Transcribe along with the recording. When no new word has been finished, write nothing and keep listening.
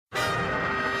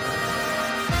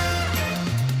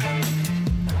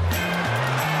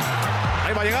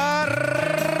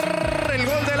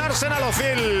Arsenal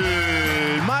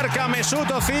Ozil. Marca Mesut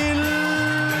Ozil.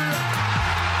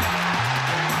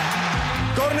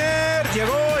 Corner.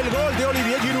 Llegó el gol de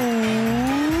Olivier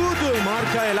Giroud.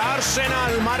 Marca el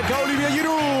Arsenal. Marca Olivier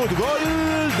Giroud. Gol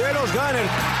de los Gunners.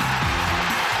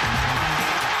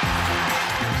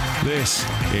 This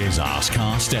is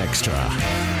Arsecast Extra.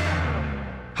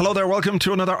 Hello there, welcome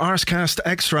to another Arsecast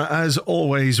Extra, as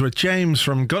always, with James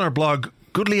from Gunner Blog.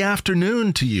 Goodly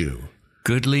afternoon to you.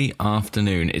 Goodly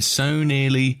afternoon. It so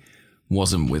nearly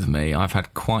wasn't with me. I've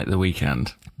had quite the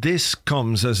weekend. This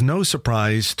comes as no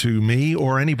surprise to me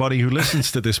or anybody who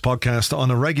listens to this podcast on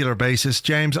a regular basis.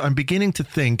 James, I'm beginning to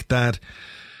think that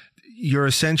you're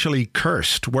essentially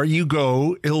cursed. Where you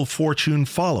go, ill fortune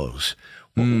follows.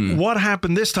 What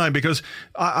happened this time? Because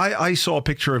I saw a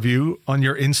picture of you on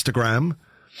your Instagram.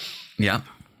 Yeah.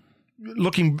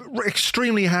 Looking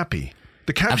extremely happy.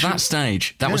 The caption... At that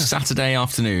stage, that was Saturday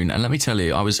afternoon. And let me tell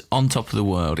you, I was on top of the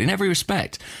world. In every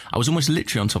respect, I was almost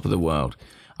literally on top of the world.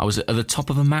 I was at the top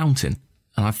of a mountain.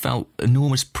 And I felt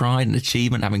enormous pride and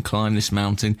achievement having climbed this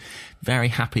mountain. Very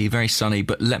happy, very sunny.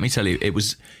 But let me tell you, it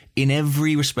was in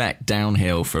every respect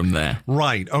downhill from there.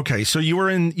 Right. Okay. So you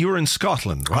were in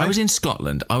Scotland, right? I was in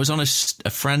Scotland. I was on a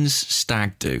friend's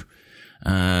stag do.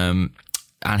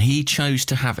 And he chose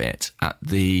to have it at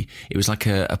it was like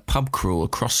a pub crawl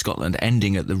across Scotland,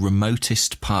 ending at the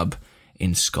remotest pub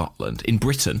in Scotland, in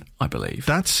Britain, I believe.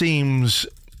 That seems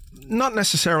not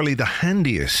necessarily the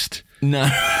handiest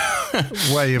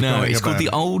way of going it's about called the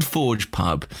it. Old Forge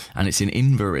pub, and it's in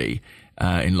Inverie,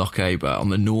 in Lochaber, on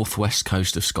the northwest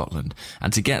coast of Scotland.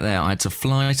 And to get there, I had to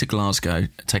fly to Glasgow,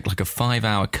 take like a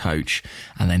 5-hour coach,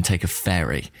 and then take a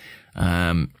ferry,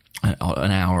 an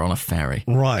hour on a ferry.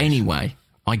 Right. Anyway,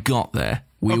 I got there.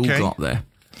 We all got there.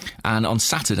 And on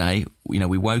Saturday,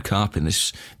 we woke up in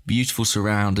this beautiful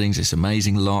surroundings, this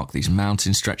amazing loch, these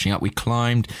mountains stretching up. We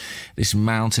climbed this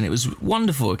mountain. It was a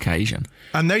wonderful occasion.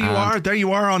 And there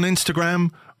you are on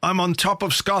Instagram. I'm on top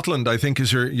of Scotland, I think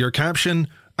is your caption.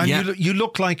 And you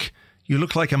look like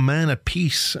a man at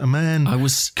peace, a man I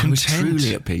was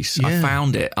truly at peace. Yeah. I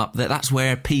found it up there. That's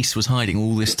where peace was hiding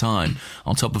all this time,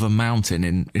 on top of a mountain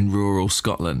in rural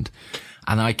Scotland.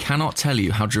 And I cannot tell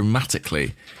you how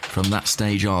dramatically, from that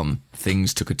stage on,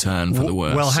 things took a turn for the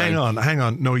worse. Well, hang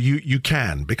on. No, you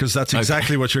can, because that's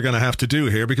exactly what you're going to have to do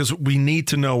here, because we need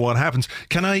to know what happens.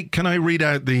 Can I read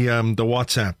out the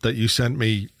WhatsApp that you sent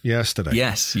me yesterday?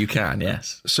 Yes, you can,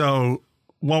 yes. So,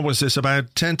 what was this,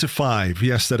 about 10 to 5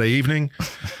 yesterday evening?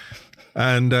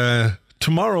 And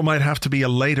tomorrow might have to be a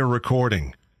later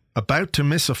recording. About to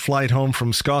miss a flight home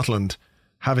from Scotland,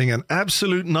 having an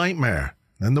absolute nightmare.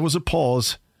 Then there was a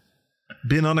pause.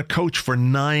 Been on a coach for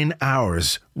 9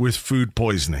 hours with food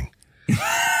poisoning.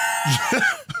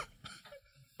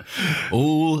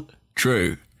 All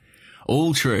true.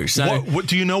 All true. So, what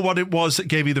do you know what it was that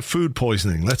gave you the food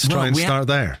poisoning? Let's try and start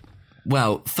there.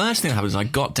 Well, first thing that happened is I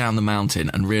got down the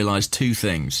mountain and realised two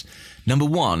things. Number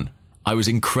one, I was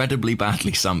incredibly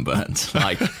badly sunburnt.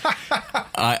 Like,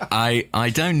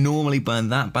 I don't normally burn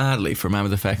that badly for a man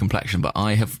with a fair complexion, but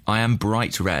I am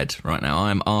bright red right now.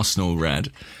 I am Arsenal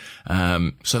red.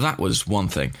 So that was one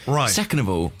thing. Right. Second of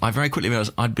all, I very quickly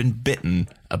realised I'd been bitten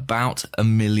about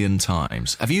 1 million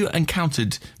times. Have you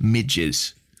encountered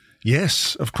midges?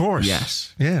 Yes, of course.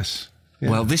 Yes. Yes. Yeah.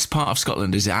 Well, this part of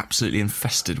Scotland is absolutely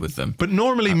infested with them. But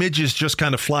normally midges just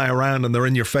kind of fly around and they're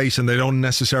in your face and they don't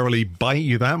necessarily bite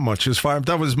you that much.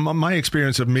 That was my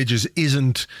experience of midges.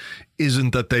 Isn't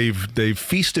that they've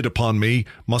feasted upon me.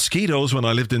 Mosquitoes, when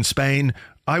I lived in Spain,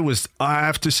 I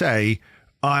have to say,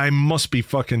 I must be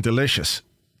fucking delicious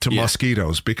to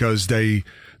mosquitoes, because they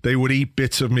would eat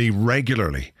bits of me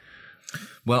regularly.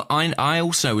 Well, I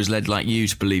also was led, like you,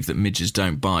 to believe that midges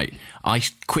don't bite. I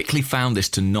quickly found this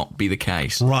to not be the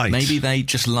case. Right. Maybe they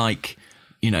just like,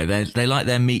 they like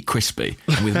their meat crispy.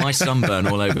 And with my sunburn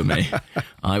all over me,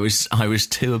 I was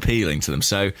too appealing to them.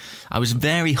 So I was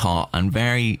very hot and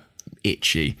very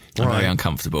itchy and very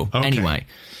uncomfortable. Okay. Anyway,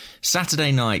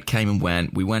 Saturday night came and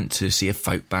went. We went to see a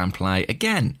folk band play.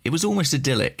 Again, it was almost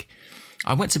idyllic.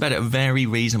 I went to bed at a very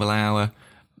reasonable hour.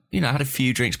 I had a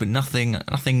few drinks, but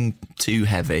nothing too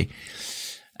heavy.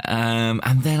 And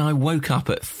then I woke up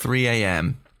at 3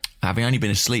 a.m., having only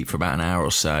been asleep for about an hour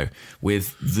or so,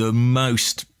 with the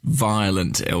most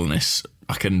violent illness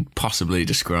I can possibly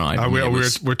describe.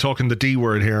 We're talking the D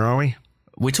word here, are we?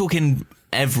 We're talking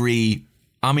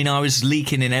I was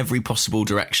leaking in every possible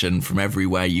direction from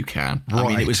everywhere you can. Right. I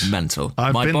mean, it was mental.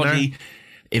 My body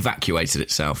evacuated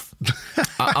itself.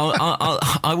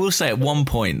 I will say, at one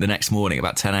point the next morning,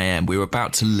 about 10 a.m, we were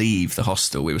about to leave the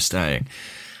hostel we were staying,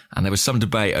 and there was some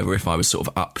debate over if I was sort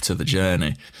of up to the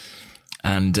journey.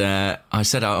 And I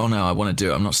said, oh no, I want to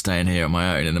do it. I'm not staying here on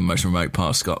my own in the most remote part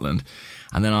of Scotland.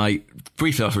 And then I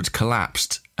briefly afterwards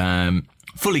collapsed,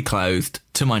 fully clothed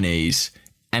to my knees,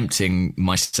 emptying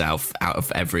myself out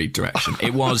of every direction.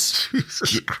 It was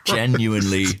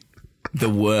genuinely the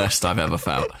worst I've ever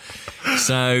felt.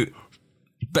 So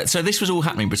this was all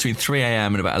happening between 3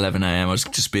 a.m. and about 11 a.m. I was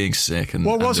just being sick. And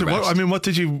what was it? What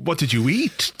did you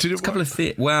eat? A couple of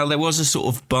well, there was a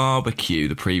sort of barbecue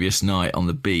the previous night on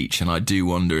the beach, and I do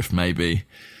wonder if maybe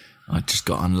I just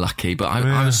got unlucky. But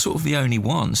I was sort of the only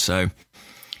one, so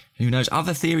who knows?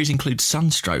 Other theories include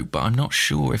sunstroke, but I'm not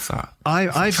sure if that.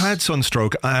 I've had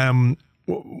sunstroke.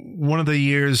 One of the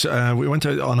years we went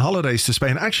on holidays to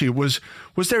Spain. Actually, was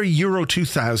there a Euro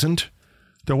 2000?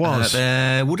 There was.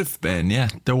 There would have been, yeah.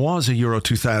 There was a Euro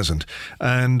 2000,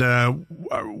 and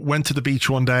went to the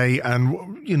beach one day,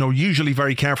 and usually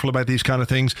very careful about these kind of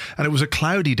things. And it was a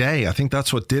cloudy day. I think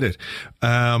that's what did it.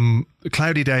 A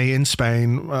cloudy day in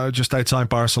Spain, just outside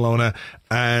Barcelona,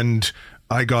 and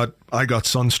I got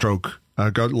sunstroke. I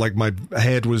got, like, my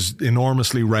head was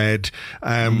enormously red,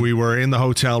 and we were in the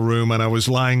hotel room, and I was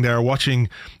lying there watching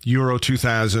Euro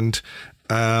 2000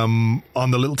 on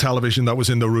the little television that was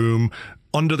in the room,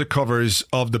 under the covers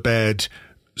of the bed,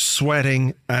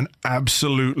 sweating and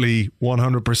absolutely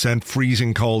 100%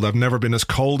 freezing cold. I've never been as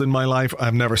cold in my life.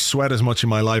 I've never sweat as much in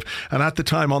my life. And at the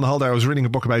time on the holiday, I was reading a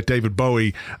book about David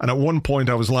Bowie. And at one point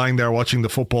I was lying there watching the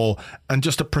football, and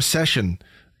just a procession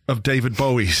of David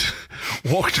Bowies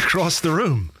walked across the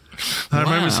room. And I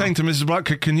remember saying to Mrs. Black,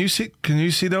 can you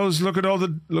see those? Look at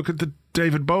the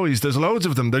David Bowies. There's loads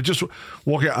of them. They're just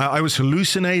walking. I was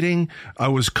hallucinating. I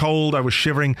was cold. I was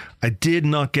shivering. I did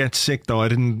not get sick though. I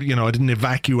didn't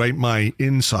evacuate my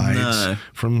insides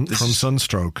from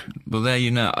sunstroke. Well, there you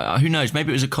know. Who knows?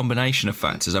 Maybe it was a combination of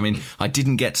factors. I mean, I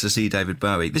didn't get to see David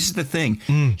Bowie. This is the thing.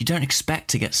 You don't expect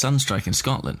to get sunstroke in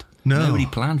Scotland. No. Nobody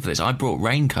planned for this. I brought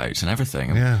raincoats and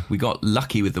everything. Yeah. We got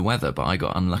lucky with the weather, but I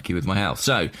got unlucky with my health.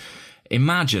 So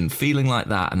imagine feeling like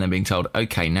that and then being told,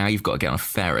 okay, now you've got to get on a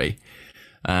ferry.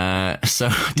 So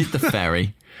I did the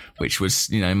ferry, which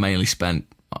was, mainly spent,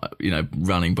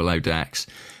 running below decks.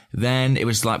 Then it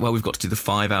was like, well, we've got to do the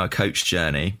 5-hour coach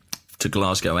journey to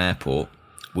Glasgow Airport.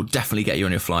 We'll definitely get you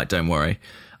on your flight, don't worry.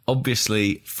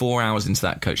 Obviously, 4 hours into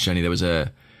that coach journey, there was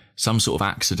some sort of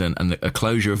accident and a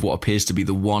closure of what appears to be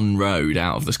the one road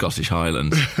out of the Scottish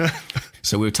Highlands.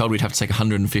 So we were told we'd have to take a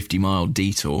 150-mile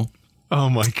detour. Oh,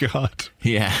 my God.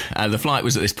 Yeah. The flight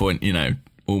was at this point,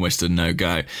 almost a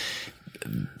no-go.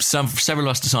 Several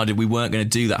of us decided we weren't going to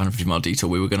do that 150-mile detour.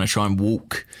 We were going to try and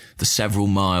walk the several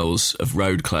miles of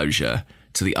road closure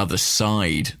to the other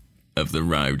side of the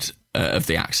road of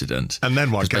the accident. And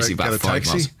then what? Get a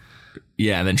taxi? Miles.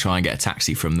 Yeah, and then try and get a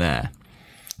taxi from there.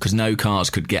 Because no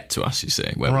cars could get to us, you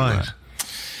see, where we were.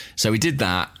 So we did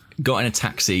that, got in a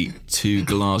taxi to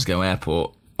Glasgow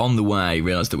Airport. On the way,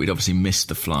 realised that we'd obviously missed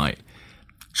the flight.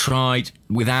 Tried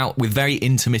with very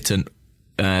intermittent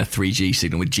 3G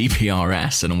signal, with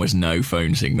GPRS and almost no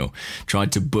phone signal.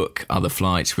 Tried to book other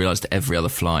flights, realised that every other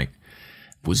flight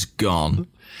was gone.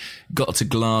 Got to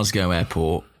Glasgow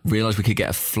Airport, realised we could get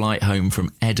a flight home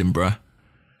from Edinburgh.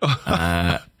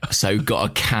 So got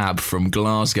a cab from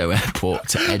Glasgow Airport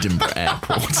to Edinburgh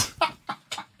Airport.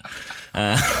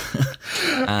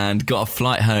 And got a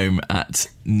flight home at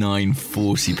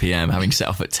 9:40 p.m, having set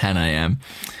off at 10 a.m.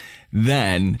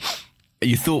 Then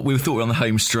we thought we were on the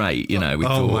home straight, We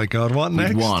thought, my God, what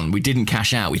next? We won. We didn't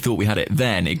cash out. We thought we had it.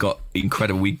 Then it got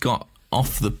incredible. We got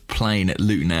off the plane at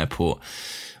Luton Airport.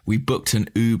 We booked an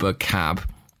Uber cab,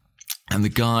 and the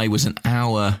guy was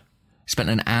spent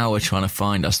an hour trying to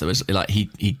find us. There was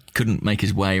he couldn't make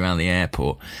his way around the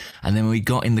airport. And then when we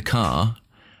got in the car,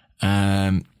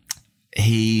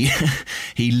 he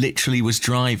literally was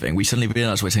driving. We suddenly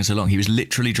realised why it's taking so long. He was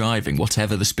literally driving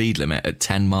whatever the speed limit at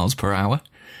 10 miles per hour.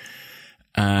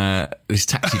 This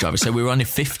taxi driver. So we were under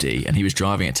 50 and he was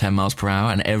driving at 10 miles per hour,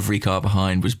 and every car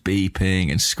behind was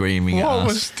beeping and screaming at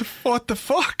us. What the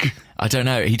fuck? I don't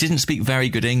know. He didn't speak very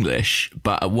good English,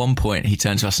 but at one point he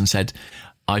turned to us and said,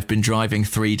 I've been driving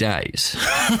 3 days.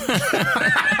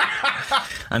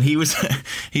 And he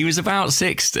was about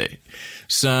 60.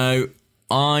 So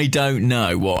I don't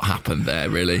know what happened there,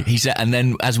 really. He said, and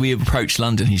then as we approached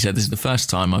London, he said, this is the first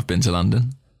time I've been to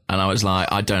London. And I was like,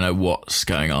 I don't know what's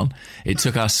going on. It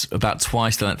took us about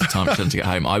twice the length of time to get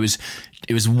home.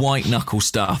 It was white knuckle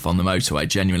stuff on the motorway,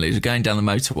 genuinely. It was going down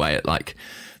the motorway at like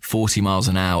 40 miles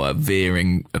an hour,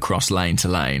 veering across lane to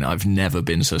lane. I've never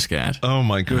been so scared. Oh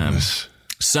my goodness.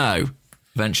 So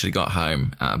eventually got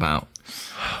home at about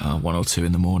 1 or 2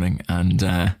 in the morning, and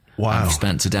wow. I've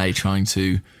spent today trying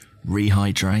to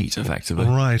rehydrate effectively.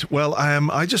 Right. Well,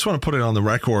 I just want to put it on the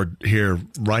record here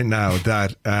right now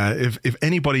that if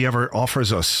anybody ever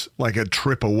offers us like a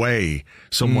trip away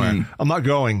somewhere, I'm not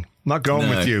going. Not going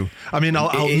with you. I mean,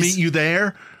 I'll meet you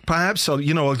there. Perhaps, so,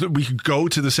 we could go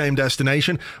to the same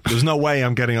destination, but there's no way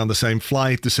I'm getting on the same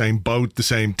flight, the same boat, the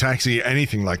same taxi,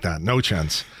 anything like that. No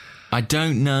chance. I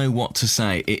don't know what to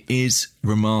say. It is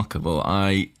remarkable.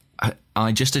 I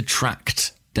just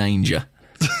attract danger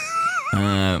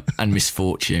and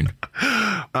misfortune.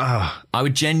 I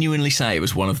would genuinely say it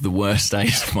was one of the worst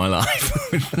days of my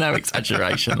life, with no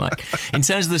exaggeration. Like, in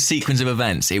terms of the sequence of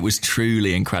events, it was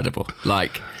truly incredible.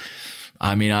 Like,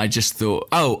 I mean, I just thought,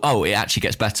 it actually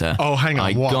gets better. Oh, hang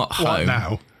on. Got home. What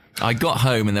now? I got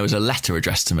home and there was a letter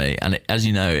addressed to me. And as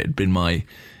you know, it had been my,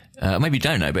 maybe you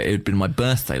don't know, but it had been my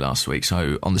birthday last week.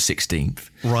 So on the 16th.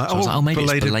 Right. So I was like, maybe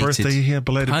belated it's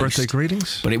belated post. birthday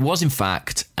greetings. But it was, in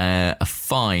fact, a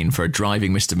fine for a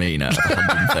driving misdemeanour of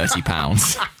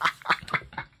 £130.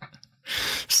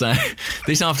 So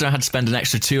this after I had to spend an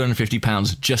extra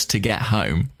 £250 just to get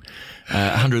home.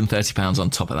 £130 on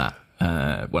top of that.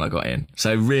 When I got in.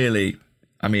 So really,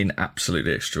 I mean,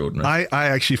 absolutely extraordinary. I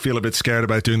actually feel a bit scared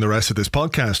about doing the rest of this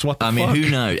podcast. What the fuck? I mean, who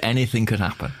knows? Anything could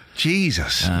happen.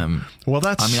 Jesus. Well,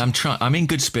 that's... I mean, I'm in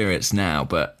good spirits now,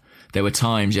 but there were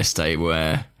times yesterday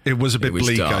where... It was a bit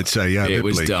bleak, dark. I'd say. Yeah, it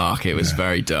was bleak. Dark. It was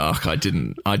very dark. I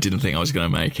didn't think I was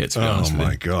going to make it, to be honest with you. Oh,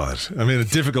 my God. I mean,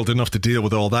 it's difficult enough to deal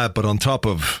with all that, but on top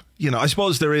of... I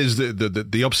suppose there is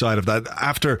the upside of that.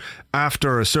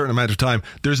 After a certain amount of time,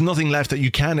 there's nothing left that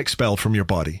you can expel from your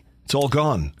body. It's all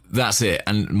gone. That's it.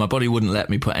 And my body wouldn't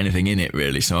let me put anything in it,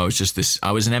 really. So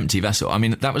I was an empty vessel. I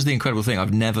mean, that was the incredible thing.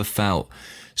 I've never felt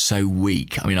so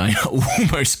weak. I mean, I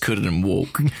almost couldn't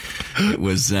walk. It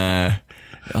was... it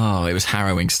was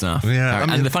harrowing stuff. Yeah,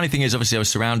 and the funny thing is, obviously, I was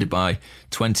surrounded by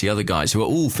 20 other guys who were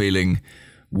all feeling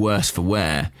worse for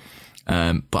wear.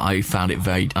 But I found it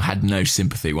I had no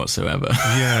sympathy whatsoever.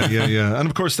 Yeah. And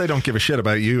of course, they don't give a shit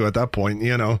about you at that point,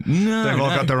 No, they've all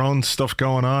got their own stuff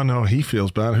going on. Oh, he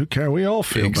feels bad. Who cares? We all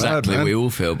feel bad. Exactly, man. we all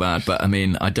feel bad. But I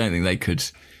mean, I don't think they could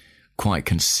quite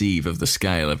conceive of the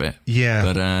scale of it. Yeah.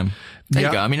 But there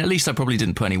you go. I mean, at least I probably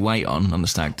didn't put any weight on the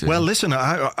stag do. Well, listen,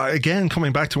 I again,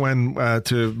 coming back to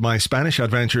to my Spanish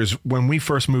adventures, when we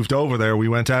first moved over there, we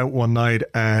went out one night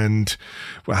and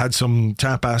we had some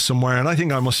tapas somewhere, and I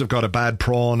think I must have got a bad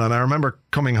prawn, and I remember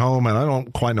coming home, and I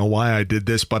don't quite know why I did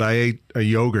this, but I ate a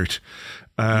yogurt.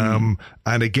 And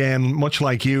again, much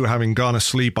like you, having gone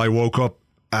asleep, I woke up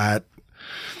at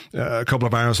a couple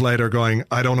of hours later going,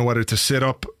 I don't know whether to sit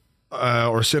up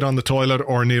or sit on the toilet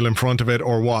or kneel in front of it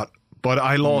or what. But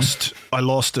I lost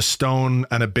a stone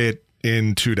and a bit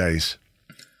in 2 days.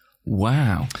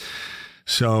 Wow.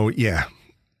 So yeah,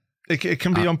 it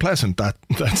can be unpleasant, that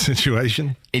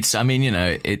situation. It's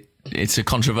it's a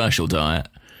controversial diet.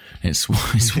 It's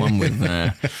one with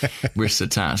risks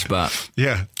attached, but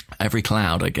yeah, every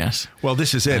cloud, I guess. Well,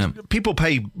 this is it. People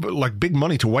pay like big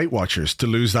money to Weight Watchers to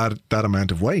lose that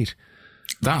amount of weight.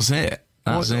 That's it.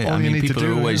 That's it. I mean, people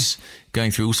are always going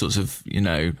through all sorts of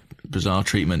bizarre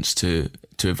treatments to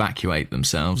evacuate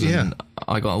themselves, and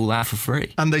I got all that for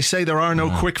free. And they say there are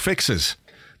no quick fixes.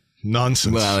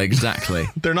 Nonsense. Well, exactly.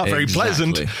 They're not very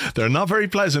pleasant. They're not very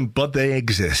pleasant, but they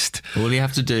exist. All you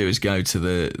have to do is go to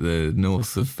the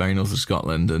very north of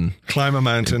Scotland and climb a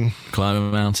mountain.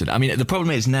 I mean, the problem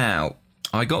is now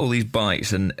I got all these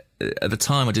bites, and at the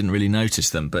time I didn't really notice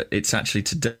them, but it's actually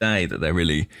today that they're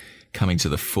really coming to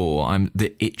the fore. I'm the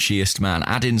itchiest man.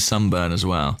 Add in sunburn as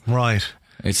well. Right.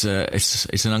 It's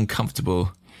an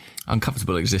uncomfortable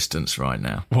existence right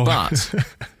now. Well, but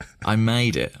I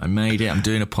made it. I'm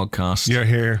doing a podcast.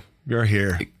 You're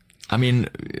here. I mean,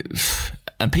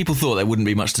 and people thought there wouldn't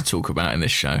be much to talk about in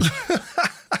this show.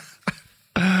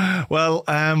 Well,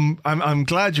 I'm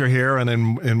glad you're here and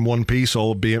in one piece,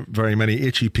 albeit very many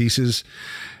itchy pieces.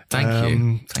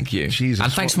 Thank you. Jesus.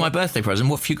 And thanks for my birthday present.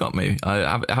 What have you got me?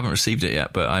 I haven't received it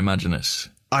yet, but I imagine it's...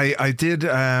 I did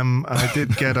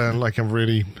get a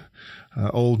really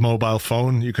old mobile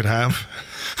phone you could have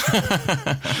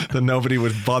that nobody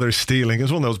would bother stealing.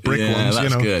 It's one of those brick ones,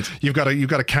 that's good. You've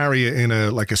got to carry it in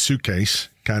a suitcase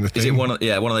kind of thing. Is it one of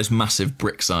those massive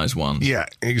brick size ones? Yeah,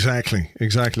 exactly.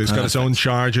 It's got its own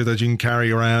charger that you can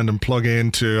carry around and plug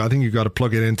into. I think you've got to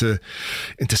plug it into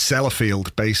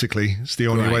Sellafield. Basically, it's the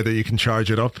only way that you can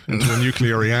charge it up into a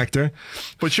nuclear reactor.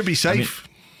 But it should be safe.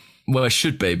 Well, it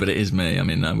should be, but it is me. I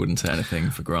mean, I wouldn't take anything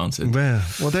for granted.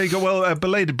 Well, there you go. Well,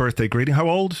 belated birthday greeting. How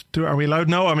old are we allowed?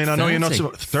 No, I mean, I know you're not...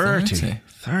 30.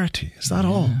 30. Is that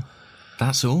all?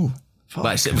 That's all.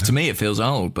 But to me, it feels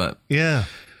old, but... Yeah.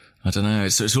 I don't know.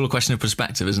 It's all a question of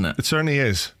perspective, isn't it? It certainly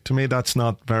is. To me, that's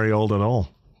not very old at all.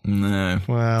 No.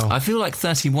 Well, I feel like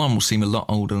 31 will seem a lot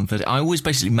older than 30. I always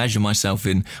basically measure myself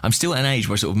in... I'm still at an age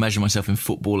where I sort of measure myself in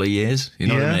footballer years. You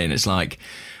know what I mean? It's like,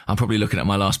 I'm probably looking at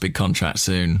my last big contract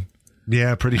soon.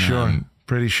 Yeah, pretty sure.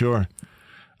 Pretty sure.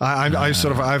 I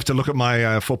have to look at my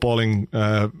footballing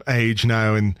age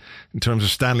now in terms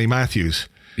of Stanley Matthews.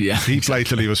 Yeah, he played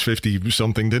till he was 50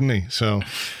 something, didn't he? So,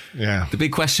 yeah. The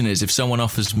big question is, if someone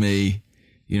offers me,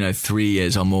 3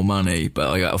 years on more money, but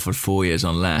I got offered 4 years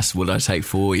on less, would I take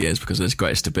 4 years because there's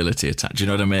greater stability attached? Do you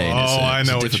know what I mean? I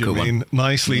know what you mean.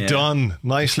 Nicely done.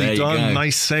 Nicely done. Go.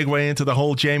 Nice segue into the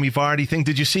whole Jamie Vardy thing.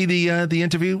 Did you see the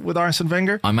interview with Arsene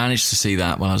Wenger? I managed to see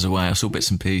that while I was away. I saw bits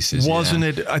and pieces. Wasn't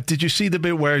it? Did you see the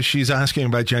bit where she's asking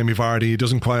about Jamie Vardy? He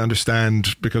doesn't quite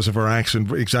understand because of her accent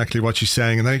exactly what she's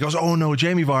saying, and then he goes, "Oh no,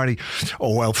 Jamie Vardy.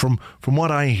 Oh well, from what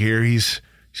I hear, he's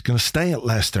going to stay at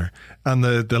Leicester." And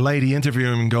the lady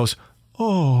interviewing him goes,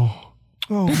 oh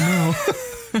no.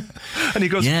 And he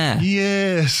goes,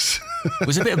 yes. There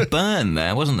was a bit of burn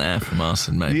there, wasn't there, from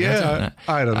Arsene, maybe? Yeah,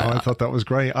 I don't know. I thought that was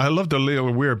great. I loved the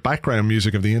little weird background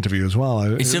music of the interview as well.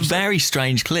 It's a very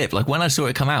strange clip. Like, when I saw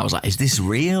it come out, I was like, is this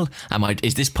real?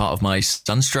 Is this part of my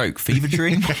sunstroke fever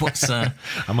dream?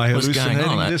 Am I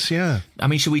hallucinating this? Yeah. I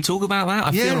mean, should we talk about that?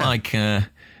 I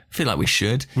feel like we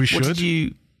should. We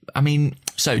should.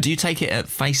 So do you take it at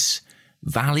face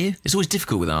value? It's always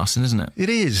difficult with Arsene, isn't it? It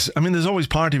is. I mean, there's always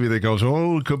part of you that goes,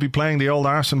 oh, we could be playing the old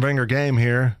Arsene Wenger game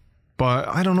here. But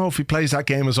I don't know if he plays that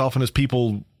game as often as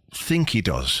people think he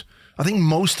does. I think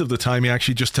most of the time he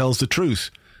actually just tells the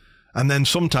truth. And then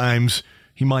sometimes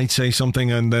he might say something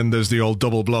and then there's the old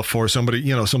double bluff, or somebody,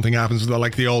 something happens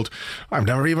like the old, I've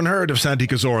never even heard of Santi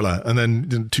Cazorla. And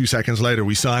then 2 seconds later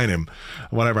we sign him,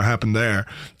 whatever happened there.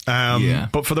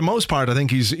 But for the most part, I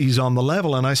think he's on the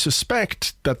level. And I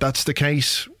suspect that that's the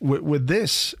case with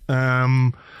this.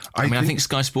 I think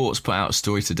Sky Sports put out a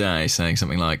story today saying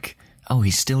something like, oh,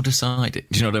 he's still decided.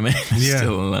 Do you know what I mean?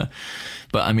 Yeah.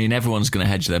 But I mean, everyone's going to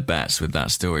hedge their bets with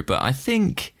that story. But I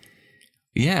think,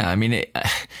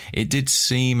 it did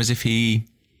seem as if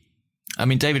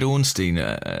David Ornstein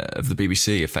of the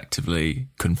BBC effectively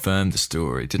confirmed the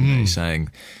story, didn't he? Saying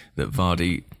that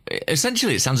Vardy,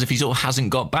 essentially, it sounds as if he sort of hasn't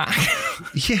got back.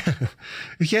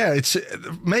 It's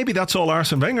maybe that's all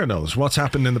Arsene Wenger knows. What's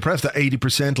happened in the press, the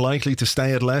 80% likely to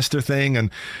stay at Leicester thing, and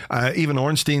even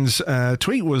Ornstein's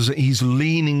tweet was he's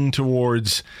leaning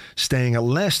towards staying at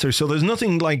Leicester. So there's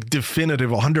nothing like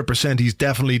definitive 100%. He's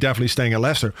definitely staying at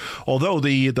Leicester. Although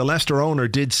the Leicester owner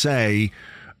did say,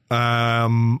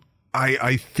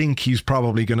 I think he's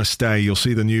probably going to stay. You'll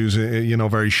see the news,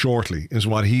 very shortly, is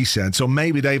what he said. So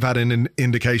maybe they've had an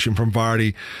indication from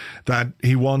Vardy that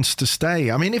he wants to stay.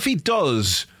 I mean, if he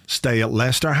does stay at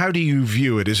Leicester, how do you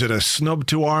view it? Is it a snub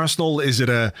to Arsenal? Is it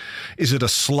a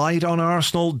slight on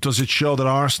Arsenal? Does it show that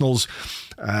Arsenal's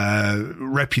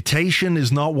reputation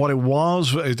is not what it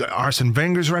was? Arsene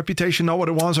Wenger's reputation not what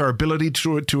it was? Our ability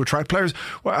to attract players?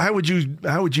 Well, how would you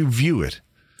view it?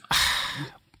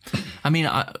 I mean,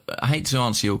 I hate to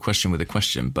answer your question with a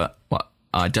question, but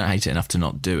I don't hate it enough to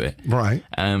not do it. Right.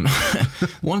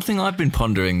 One thing I've been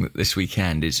pondering this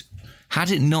weekend is, had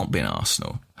it not been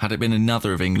Arsenal, had it been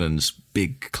another of England's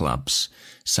big clubs,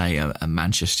 say a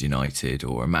Manchester United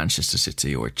or a Manchester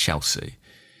City or a Chelsea,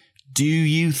 do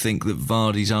you think that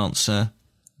Vardy's answer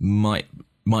might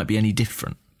be any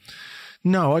different?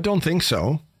 No, I don't think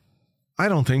so. I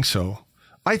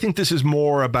think this is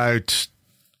more about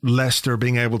Leicester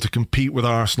being able to compete with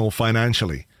Arsenal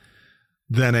financially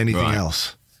than anything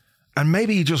else. And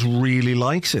maybe he just really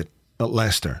likes it at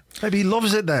Leicester. Maybe he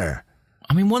loves it there.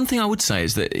 I mean, one thing I would say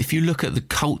is that if you look at the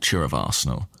culture of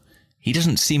Arsenal, he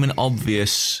doesn't seem an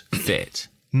obvious fit.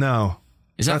 No.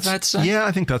 Is that fair to say? Yeah,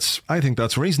 I think that's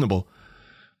reasonable.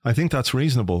 Because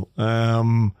who's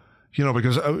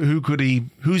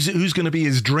going to be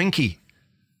his drinky?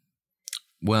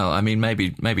 Well, I mean,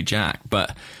 maybe Jack,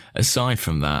 but aside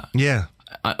from that, yeah,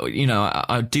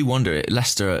 I do wonder.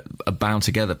 Leicester are bound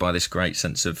together by this great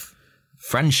sense of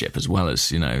friendship as well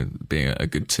as being a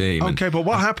good team. Okay, but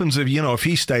what happens if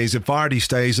he stays, if Vardy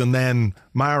stays, and then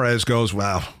Mahrez goes,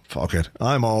 well, fuck it,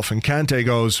 I'm off, and Kante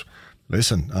goes,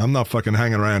 listen, I'm not fucking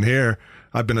hanging around here.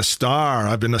 I've been a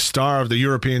star of the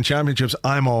European Championships.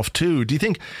 I'm off too. Do you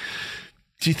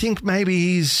think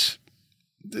maybe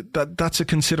that's a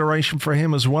consideration for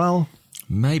him as well?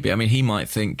 Maybe. I mean, he might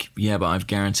think, yeah, but I've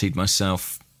guaranteed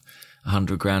myself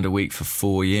 $100,000 a week for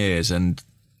 4 years, and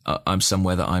I'm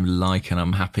somewhere that I'm and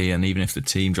I'm happy. And even if the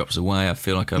team drops away, I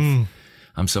feel like I'm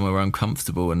somewhere where I'm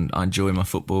comfortable and I enjoy my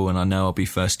football, and I know I'll be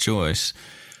first choice.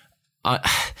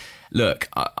 Look,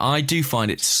 I do find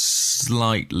it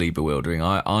slightly bewildering.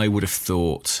 I would have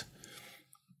thought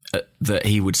that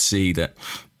he would see that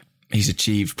he's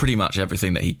achieved pretty much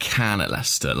everything that he can at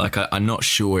Leicester. Like, I'm not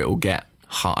sure it will get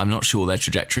high. I'm not sure their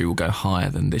trajectory will go higher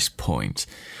than this point.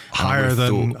 Higher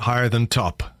than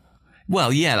top.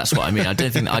 Well, yeah, that's what I mean. I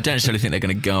don't necessarily think they're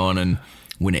going to go on and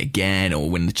win it again or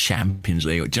win the Champions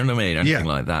League. Do you know what I mean? Or anything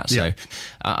like that. So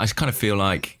I kind of feel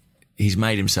like he's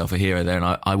made himself a hero there.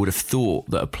 And I would have thought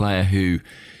that a player who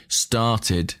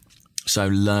started so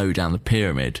low down the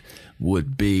pyramid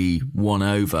would be won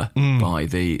over by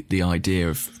the idea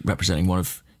of representing one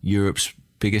of Europe's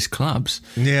biggest clubs.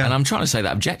 Yeah. And I'm trying to say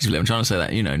that objectively. I'm trying to say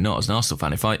that, not as an Arsenal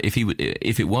fan.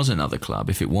 If it was another club,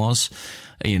 if it was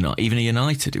even a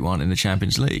United who aren't in the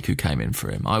Champions League who came in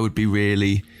for him, I would be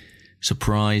really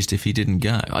surprised if he didn't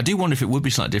go. I do wonder if it would be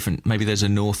slightly different. Maybe there's a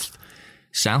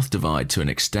north-south divide to an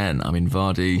extent. I mean,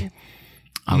 Vardy,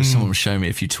 someone was showing me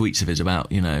a few tweets of his about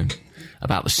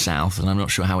the South, and I'm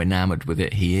not sure how enamoured with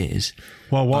it he is.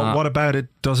 Well, what about it?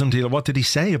 What did he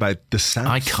say about the South?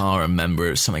 I can't remember.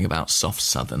 It was something about soft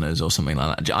Southerners or something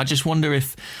like that. I just wonder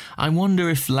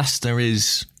if Leicester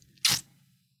is,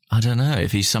 I don't know,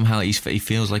 if he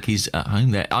feels like he's at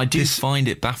home there. I do find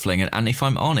it baffling, and if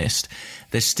I'm honest,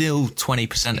 there's still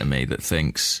 20% of me that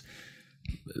thinks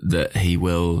that he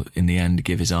will, in the end,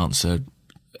 give his answer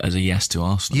as a yes to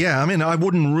Arsenal. Yeah, I mean, I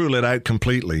wouldn't rule it out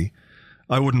completely.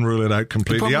 The problem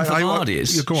for Vardy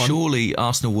is surely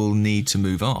Arsenal will need to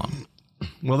move on.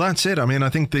 Well, that's it. I mean, I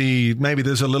think maybe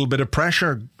there's a little bit of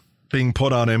pressure being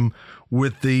put on him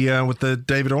with the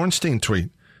David Ornstein tweet.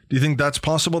 Do you think that's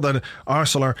possible, that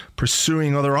Arsenal are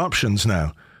pursuing other options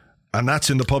now? And that's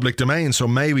in the public domain. So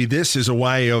maybe this is a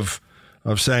way of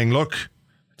saying, look,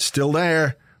 it's still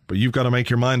there, but you've got to make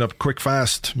your mind up quick,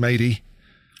 fast, matey.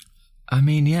 I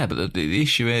mean, yeah, but the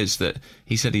issue is that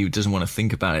he said he doesn't want to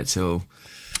think about it till...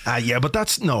 yeah, but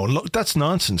that's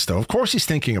nonsense, though. Of course he's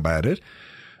thinking about it.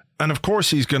 And of course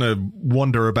he's going to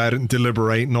wonder about it and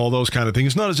deliberate and all those kind of things.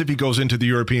 It's not as if he goes into the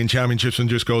European Championships and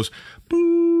just goes,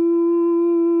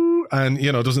 boo, and,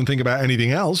 doesn't think about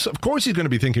anything else. Of course he's going to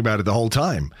be thinking about it the whole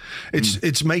time.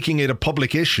 It's making it a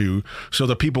public issue so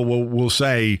that people will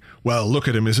say, well, look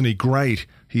at him, isn't he great?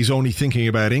 He's only thinking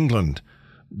about England,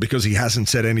 because he hasn't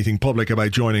said anything public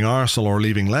about joining Arsenal or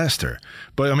leaving Leicester.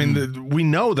 But, I mean, we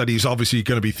know that he's obviously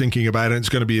going to be thinking about it. It's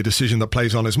going to be a decision that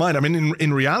plays on his mind. I mean,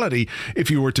 in reality, if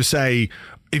you were to say,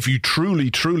 if you truly,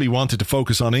 truly wanted to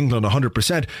focus on England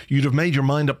 100%, you'd have made your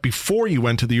mind up before you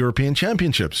went to the European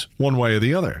Championships, one way or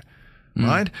the other.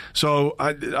 Right? So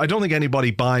I don't think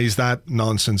anybody buys that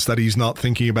nonsense that he's not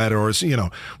thinking about it, or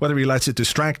whether he lets it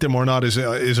distract him or not is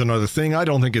another thing. I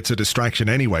don't think it's a distraction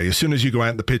anyway. As soon as you go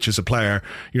out in the pitch as a player,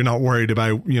 you're not worried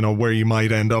about where you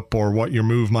might end up or what your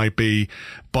move might be.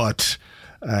 But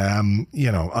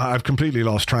I've completely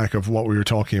lost track of what we were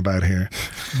talking about here.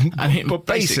 I mean, but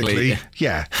basically,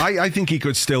 yeah, I think he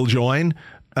could still join.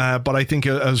 But I think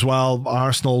as well,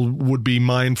 Arsenal would be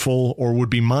mindful, or would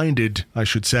be minded, I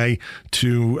should say,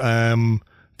 to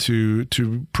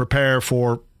prepare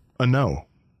for a no.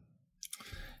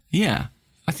 Yeah,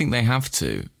 I think they have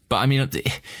to. But I mean,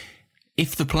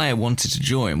 if the player wanted to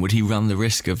join, would he run the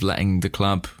risk of letting the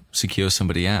club secure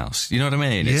somebody else? You know what I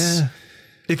mean? Yeah.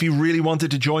 If he really wanted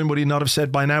to join, would he not have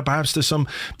said by now? Perhaps there's some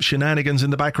shenanigans in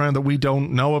the background that we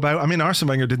don't know about. I mean, Arsene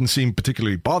Wenger didn't seem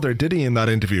particularly bothered, did he, in that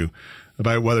interview,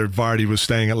 about whether Vardy was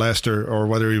staying at Leicester or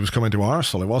whether he was coming to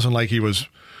Arsenal. It wasn't like he was,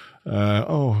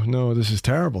 oh, no, this is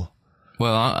terrible.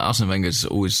 Well, Arsene Wenger's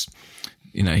always,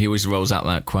 he always rolls out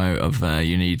that quote of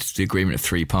you need the agreement of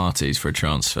three parties for a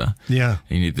transfer. Yeah.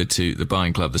 You need the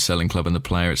buying club, the selling club, and the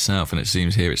player itself. And it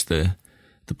seems here it's the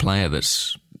player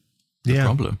that's the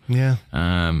problem. Yeah.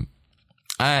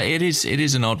 It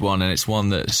is an odd one, and it's one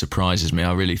that surprises me.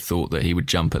 I really thought that he would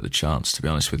jump at the chance, to be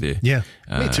honest with you. Yeah,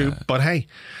 me too. But hey,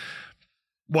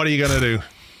 what are you going to do?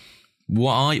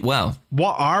 What are we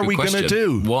going to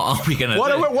do? What are we going to do?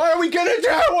 What are we going to do?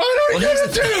 What are we going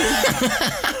to do?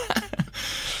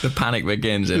 The panic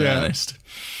begins in earnest.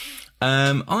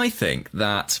 I think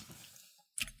that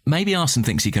maybe Arsene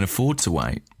thinks he can afford to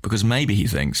wait, because maybe he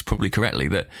thinks, probably correctly,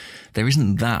 that there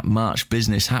isn't that much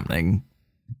business happening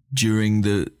during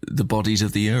the bodies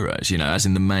of the Euros, as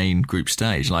in the main group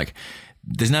stage. Like,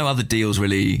 there's no other deals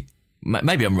really.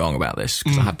 Maybe I'm wrong about this,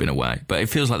 because I have been away, but it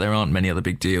feels like there aren't many other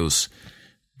big deals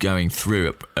going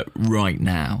through right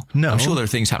now. No. I'm sure there are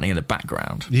things happening in the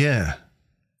background. Yeah.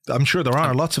 I'm sure there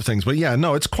are lots of things, but yeah,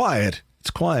 no, it's quiet.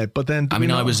 It's quiet, but then...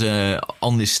 I was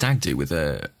on this stag do with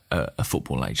a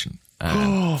football agent,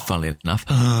 funnily enough.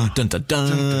 Dun, dun,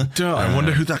 dun. I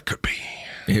wonder who that could be.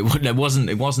 It wasn't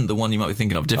the one you might be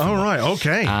thinking of. Different. Oh, right,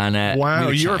 okay. And, wow,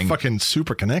 we you're fucking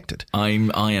super connected. I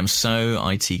am so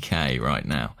ITK right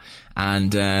now.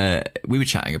 And we were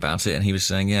chatting about it, and he was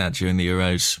saying, yeah, during the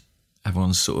Euros,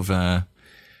 everyone's sort of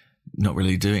not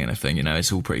really doing anything.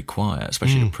 It's all pretty quiet,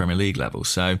 especially at Premier League level.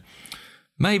 So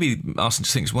maybe Arsenal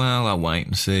just thinks, well, I'll wait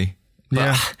and see.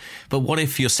 But what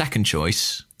if your second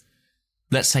choice...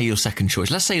 Let's say it's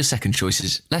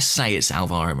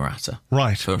Alvaro Morata.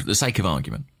 Right. For the sake of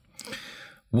argument.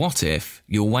 What if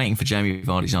you're waiting for Jamie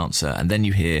Vardy's answer and then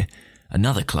you hear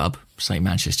another club, say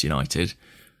Manchester United,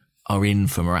 are in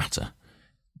for Morata?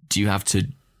 Do you have to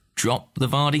drop the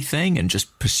Vardy thing and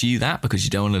just pursue that because you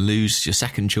don't want to lose your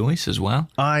second choice as well?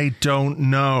 I don't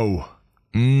know.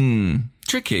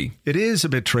 Tricky. It is a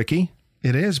bit tricky.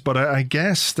 It is, but I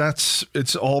guess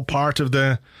it's all part of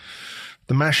the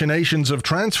machinations of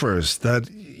transfers that,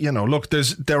 look,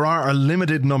 there are a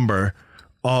limited number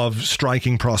of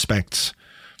striking prospects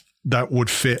that would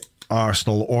fit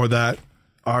Arsenal or that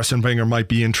Arsene Wenger might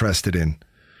be interested in.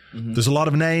 Mm-hmm. There's a lot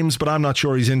of names, but I'm not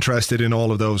sure he's interested in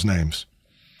all of those names.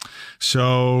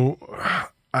 So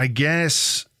I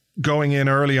guess going in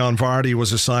early on Vardy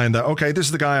was a sign that, okay, this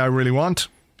is the guy I really want.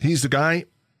 He's the guy.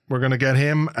 We're going to get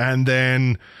him. And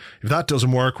then if that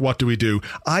doesn't work, what do we do?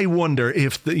 I wonder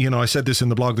if, I said this in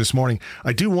the blog this morning,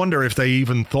 I do wonder if they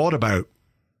even thought about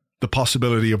the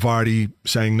possibility of Vardy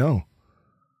saying no.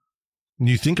 And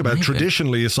you think about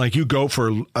traditionally, it's like you go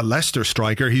for a Leicester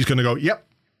striker. He's going to go, yep,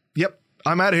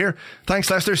 I'm out of here. Thanks,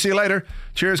 Leicester. See you later.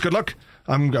 Cheers. Good luck.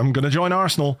 I'm going to join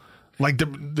Arsenal. Like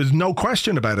there's no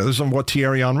question about it. This is what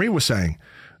Thierry Henry was saying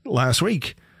last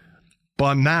week.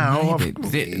 But now,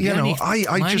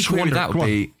 I just wonder. That would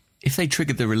be if they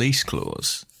triggered the release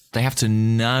clause. They have to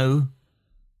know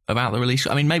about the release.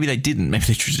 I mean, maybe they didn't. Maybe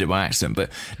they triggered it by accident. But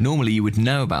normally, you would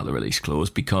know about the release clause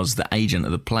because the agent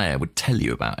of the player would tell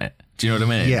you about it. Do you know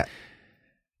what I mean? Yeah.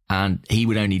 And he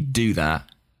would only do that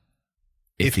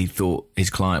if he thought his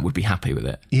client would be happy with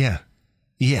it. Yeah.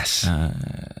 Yes.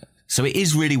 So it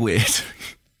is really weird.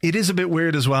 It is a bit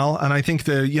weird as well. And I think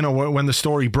when the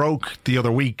story broke the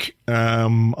other week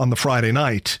on the Friday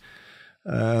night,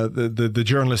 the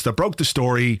journalist that broke the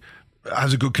story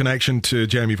has a good connection to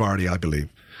Jamie Vardy, I believe.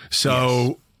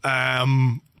 So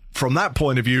from that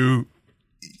point of view,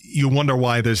 you wonder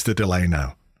why there's the delay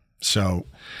now. So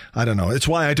I don't know. It's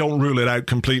why I don't rule it out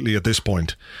completely at this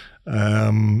point.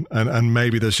 And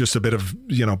maybe there's just a bit of,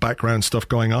 background stuff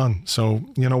going on. So,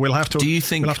 we'll have to. Do you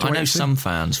think, I know some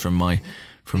fans from my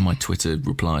Twitter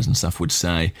replies and stuff would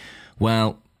say,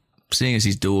 well, seeing as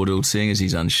he's dawdled, seeing as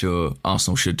he's unsure,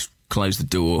 Arsenal should close the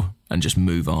door and just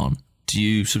move on. Do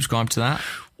you subscribe to that?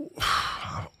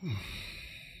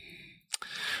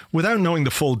 Without knowing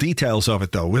the full details of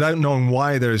it, though, without knowing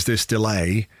why there's this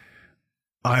delay,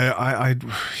 I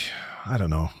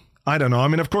don't know. I don't know. I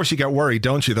mean, of course you get worried,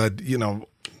 don't you, that,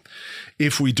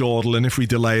 if we dawdle and if we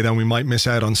delay, then we might miss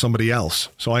out on somebody else.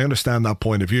 So I understand that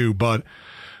point of view, but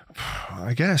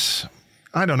I guess,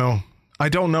 I don't know. I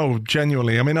don't know,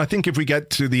 genuinely. I mean, I think if we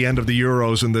get to the end of the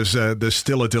Euros and there's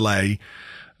still a delay,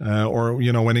 or,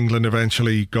 when England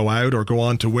eventually go out or go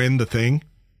on to win the thing.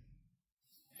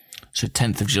 So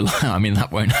 10th of July, I mean,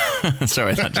 that won't...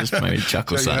 Sorry, that just made me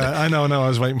chuckle. I know, I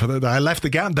was waiting for that. I left the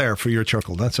gap there for your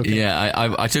chuckle. That's okay. Yeah,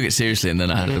 I took it seriously and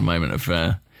then I had a moment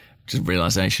of just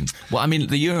realisation. Well, I mean,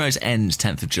 the Euros ends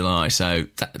 10th of July, so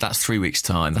that's 3 weeks'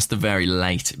 time. That's the very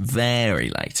latest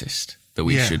that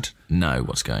we should know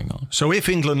what's going on. So if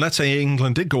England, let's say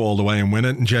England did go all the way and win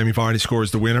it and Jamie Vardy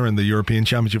scores the winner in the European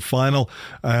Championship final,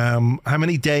 how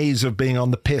many days of being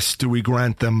on the piss do we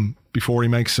grant them before he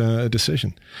makes a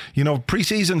decision?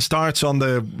 Pre-season starts on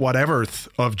the whatever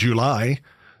of July,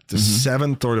 the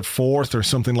 7th or the 4th or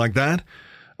something like that.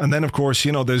 And then, of course,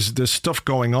 there's stuff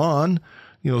going on.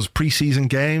 There's pre-season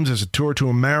games, there's a tour to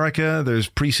America, there's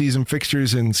pre-season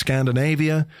fixtures in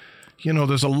Scandinavia.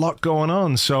 There's a lot going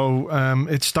on. So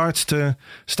it starts to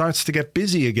get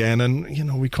busy again.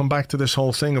 And, we come back to this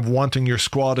whole thing of wanting your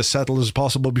squad as settled as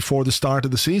possible before the start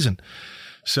of the season.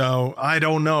 So I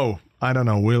don't know.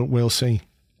 We'll see.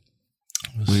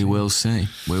 We will see.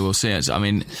 I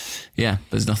mean,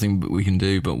 there's nothing we can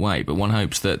do but wait. But one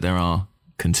hopes that there are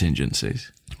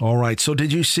contingencies. All right. So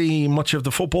did you see much of the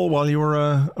football while you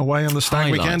were away on the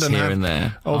stag weekend? And here and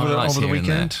there. Over the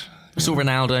weekend? I saw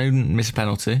Ronaldo miss a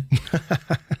penalty.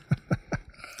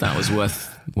 That was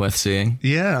worth seeing.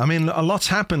 Yeah. I mean, a lot's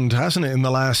happened, hasn't it, in the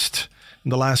last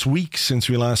week since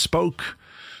we last spoke?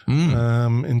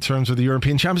 In terms of the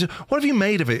European Championship. What have you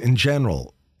made of it in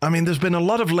general? I mean, there's been a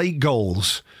lot of late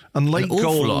goals. And late An awful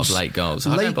goals, lot of late goals.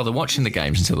 I don't bother watching the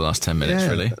games until the last 10 minutes,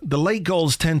 really. The late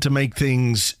goals tend to make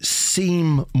things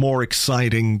seem more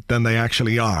exciting than they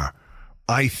actually are,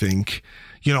 I think.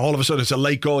 You know, all of a sudden it's a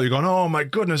late goal. You're going, oh my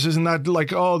goodness, isn't that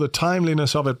like, oh, the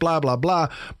timeliness of it, blah, blah, blah.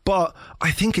 But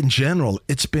I think in general,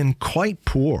 it's been quite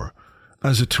poor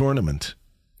as a tournament.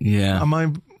 Yeah.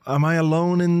 Am I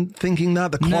alone in thinking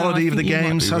that? The quality of the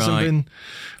games hasn't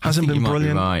been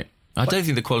brilliant. Right. I don't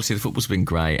think the quality of the football's been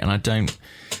great, and I don't...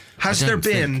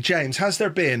 James, has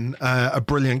there been a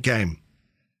brilliant game?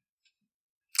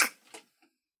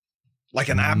 Like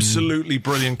an absolutely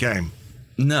brilliant game?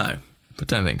 No, I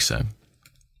don't think so.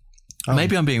 Oh.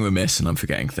 Maybe I'm being remiss and I'm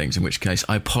forgetting things, in which case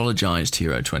I apologise to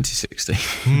Euro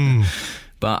 2016.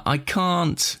 But I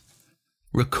can't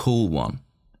recall one.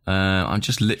 I'm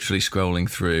just literally scrolling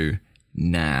through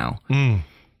now. I mean,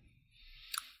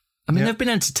 there have been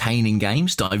entertaining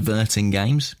games, diverting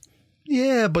games.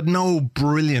 Yeah, but no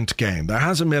brilliant game. There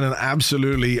hasn't been an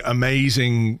absolutely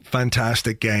amazing,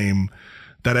 fantastic game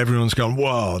that everyone's gone,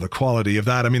 whoa, the quality of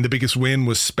that. I mean, the biggest win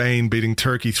was Spain beating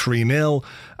Turkey 3-0.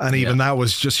 And even that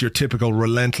was just your typical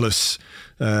relentless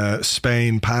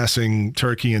Spain passing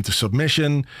Turkey into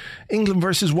submission. England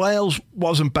versus Wales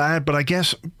wasn't bad, but I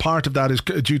guess part of that is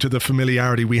due to the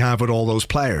familiarity we have with all those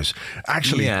players.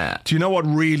 Actually, do you know what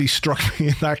really struck me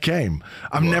in that game?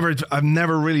 I've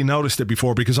never really noticed it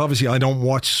before, because obviously I don't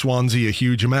watch Swansea a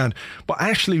huge amount, but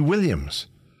Ashley Williams,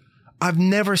 I've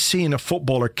never seen a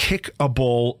footballer kick a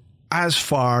ball as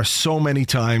far so many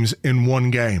times in one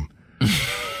game.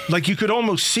 Like, you could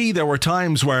almost see there were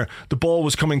times where the ball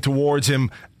was coming towards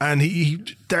him and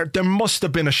there must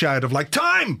have been a shout of like,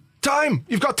 time,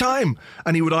 you've got time.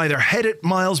 And he would either head it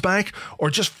miles back or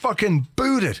just fucking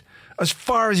boot it as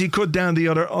far as he could down the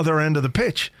other end of the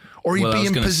pitch. Or he'd be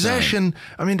in possession.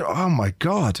 I mean, oh my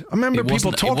God. I remember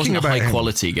people talking about him. It wasn't a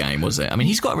high-quality game, was it? I mean,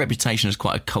 he's got a reputation as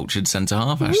quite a cultured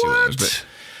centre-half, actually. What? But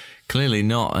clearly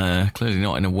not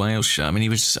in a Wales show. I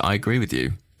mean, I agree with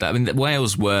you. The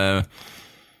Wales were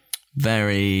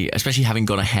very, especially having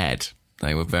gone ahead,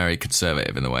 they were very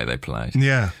conservative in the way they played.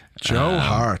 Yeah. Joe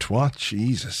Hart, what?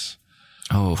 Jesus.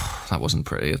 Oh, that wasn't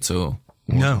pretty at all.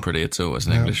 Wasn't pretty at all as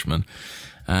an Englishman.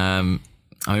 I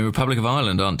mean, Republic of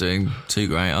Ireland aren't doing too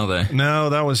great, are they? No,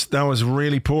 that was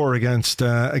really poor against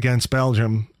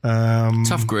Belgium.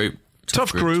 Tough group,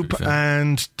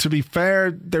 and to be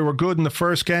fair, they were good in the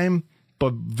first game,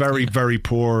 but very, very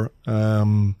poor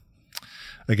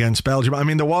against Belgium. I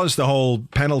mean, there was the whole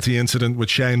penalty incident with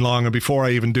Shane Long, and before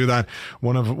I even do that,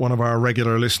 one of our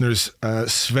regular listeners,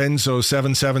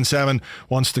 Svenzo777,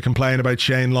 wants to complain about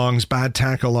Shane Long's bad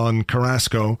tackle on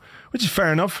Carrasco, which is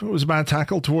fair enough. It was a bad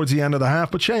tackle towards the end of the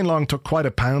half, but Shane Long took quite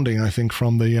a pounding, I think,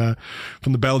 from the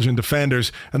Belgian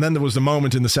defenders. And then there was the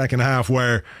moment in the second half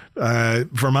where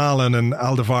Vermaelen and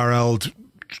Alderweireld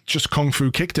just kung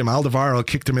fu kicked him. Alderweireld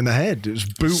kicked him in the head. His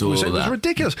boot was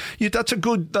ridiculous. That's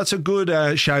a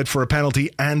good shout for a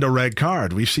penalty and a red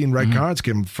card. We've seen red cards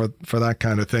given for that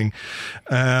kind of thing,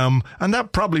 and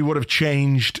that probably would have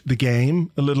changed the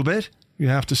game a little bit. You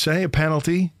have to say, a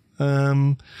penalty.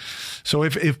 So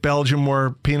if Belgium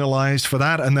were penalised for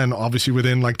that, and then obviously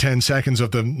within like 10 seconds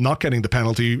of them not getting the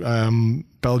penalty,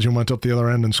 Belgium went up the other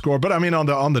end and scored. But I mean,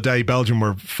 on the day, Belgium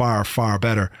were far, far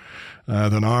better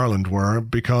than Ireland were,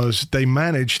 because they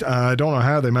managed, I don't know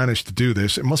how they managed to do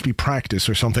this, it must be practice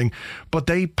or something, but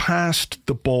they passed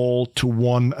the ball to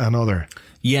one another.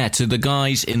 Yeah, to the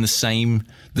guys in the same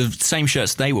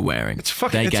shirts they were wearing.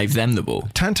 They gave them the ball.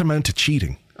 Tantamount to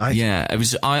cheating. It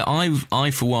was.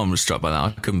 I for one was struck by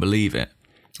that. I couldn't believe it.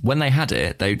 When they had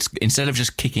it, they'd, instead of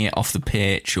just kicking it off the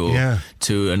pitch or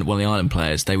to one of the Ireland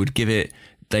players, they would give it.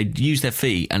 They'd use their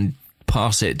feet and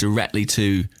pass it directly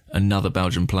to another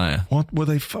Belgian player. What were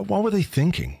they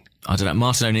thinking? I don't know.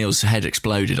 Martin O'Neill's head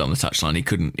exploded on the touchline. He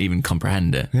couldn't even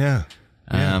comprehend it. Yeah.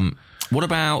 What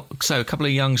about, a couple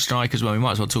of young strikers? Well, we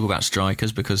might as well talk about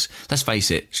strikers, because let's face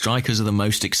it, strikers are the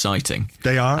most exciting.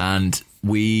 They are. And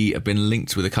we have been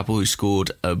linked with a couple who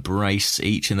scored a brace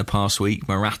each in the past week,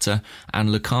 Morata and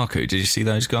Lukaku. Did you see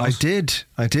those guys?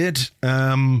 I did.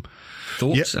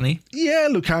 Thoughts, any? Yeah,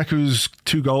 Lukaku's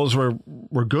 2 goals were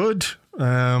good.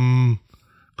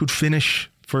 Good finish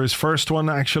for his first one,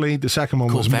 actually. The second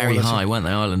one was very high, weren't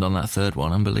they, Ireland, on that third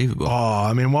one? Unbelievable. Oh,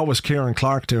 I mean, what was Kieran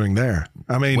Clark doing there?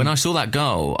 I mean, when I saw that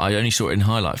goal, I only saw it in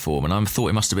highlight form, and I thought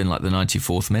it must have been like the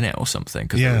 94th minute or something,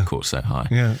 because they were caught so high.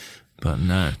 Yeah. But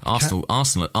no,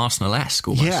 Arsenal-esque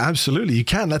almost. Yeah, absolutely. You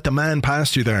can't let the man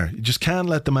past you there. You just can't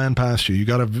let the man past you. You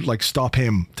got to stop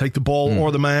him. Take the ball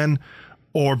or the man,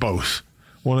 or both.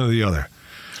 One or the other.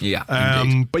 Yeah,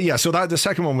 indeed. But yeah, so that the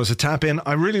second one was a tap in.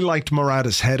 I really liked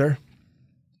Morata's header.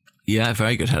 Yeah,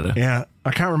 very good header. Yeah,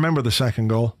 I can't remember the second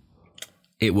goal.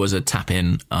 It was a tap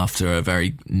in after a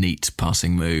very neat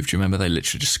passing move. Do you remember they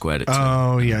literally just squared it to him?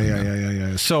 Oh,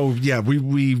 yeah. So, yeah,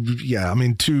 I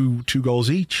mean, two goals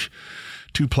each.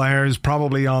 Two players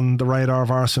probably on the radar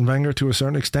of Arsene Wenger to a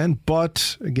certain extent.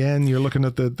 But, again, you're looking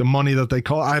at the money that they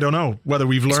call. I don't know whether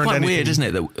we've learned anything. It's quite weird, isn't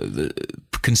it,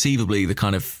 that conceivably the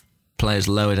kind of players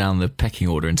lower down the pecking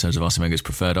order in terms of Arsene Wenger's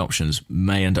preferred options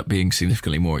may end up being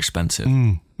significantly more expensive.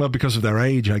 Well, because of their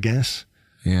age, I guess.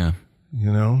 Yeah.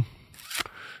 You know?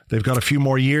 They've got a few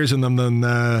more years in them than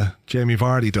Jamie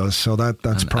Vardy does, so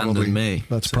that's probably and me.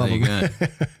 That's so probably there you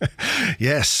go.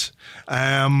 Yes.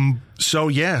 So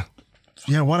yeah.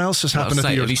 What else has happened?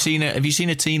 Have you seen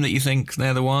a team that you think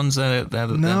they're the ones? They're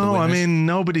the No, I mean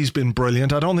nobody's been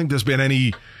brilliant. I don't think there's been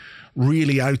any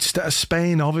really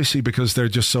Spain, obviously, because they're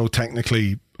just so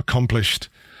technically accomplished.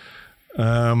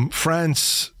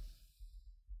 France,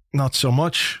 not so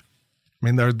much. I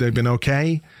mean they've been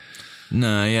okay.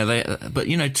 No, yeah, but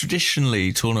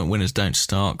traditionally tournament winners don't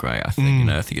start great. I think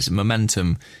I think it's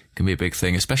momentum can be a big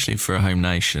thing, especially for a home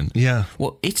nation. Yeah.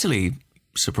 Well, Italy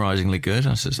surprisingly good,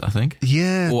 I think.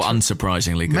 Yeah. Or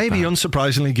unsurprisingly good. Maybe perhaps.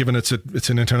 unsurprisingly, given it's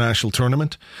an international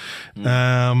tournament.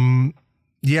 Yeah,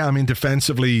 I mean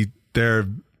defensively they're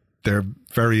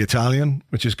very Italian,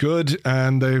 which is good,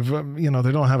 and they've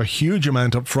they don't have a huge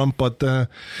amount up front, but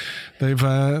they've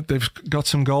got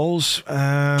some goals.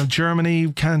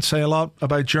 Germany, can't say a lot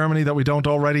about Germany that we don't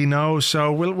already know,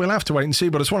 so we'll have to wait and see.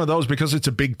 But it's one of those, because it's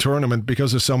a big tournament,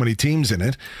 because there's so many teams in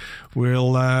it.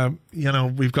 We'll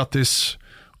we've got this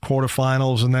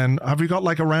quarterfinals, and then have we got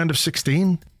like a round of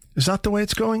 16? Is that the way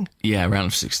it's going? Yeah, round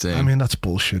of 16. I mean, that's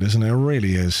bullshit, isn't it? It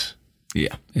really is.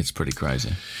 Yeah, it's pretty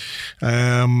crazy.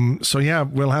 So yeah,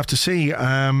 we'll have to see.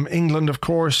 England, of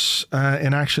course,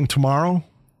 in action tomorrow.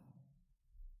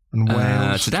 And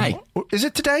Wales today. Is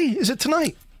it today? Is it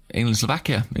tonight? England,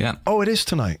 Slovakia, yeah. Oh, it is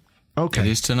tonight. Okay. It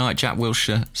is tonight. Jack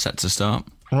Wilshere set to start.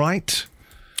 Right.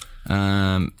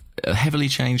 A heavily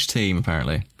changed team,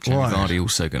 apparently. Jamie Vardy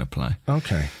also going to play.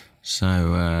 Okay.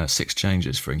 So 6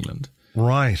 changes for England.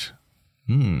 Right.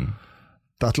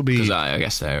 That'll be... Because I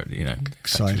guess they're,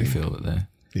 exciting. feel that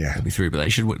they'll be through, but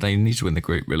they need to win the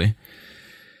group, really.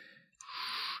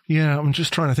 Yeah, I'm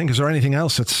just trying to think. Is there anything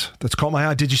else that's caught my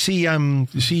eye? Did you see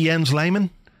Jens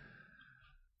Lehmann?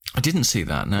 I didn't see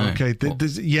that, no. Okay,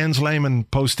 Jens Lehmann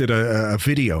posted a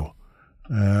video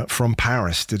from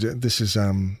Paris. This is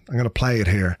I'm going to play it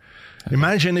here. Okay.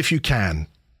 Imagine, if you can,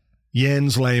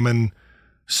 Jens Lehmann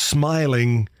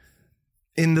smiling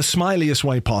in the smiliest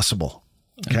way possible.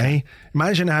 Okay?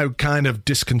 Imagine how kind of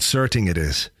disconcerting it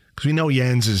is, because we know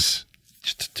Jens is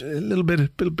just a little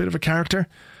bit of a character,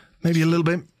 maybe a little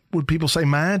bit. Would people say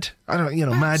mad? I don't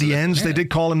know. Mad Jens. Yeah. They did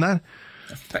call him that.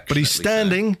 But he's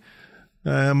standing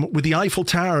with the Eiffel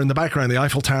Tower in the background. The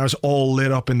Eiffel Tower's all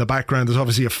lit up in the background. There's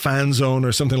obviously a fan zone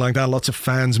or something like that. Lots of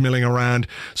fans milling around.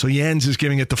 So Jens is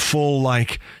giving it the full,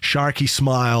 sharky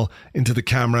smile into the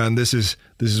camera, and this is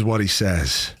what he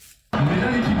says.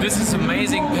 This is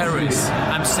amazing, Paris.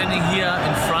 I'm standing here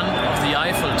in front of the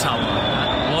Eiffel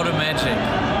Tower. What a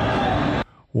magic.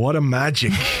 What a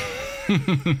magic.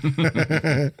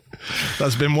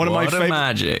 That's been one of my favorite.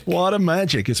 Magic. What a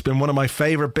magic. It's been one of my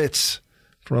favorite bits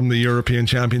from the European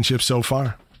Championship so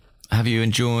far. Have you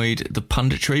enjoyed the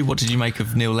punditry? What did you make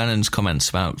of Neil Lennon's comments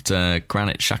about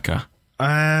Granit Xhaka?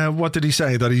 What did he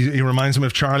say? That he reminds him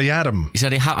of Charlie Adam? He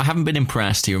said, I haven't been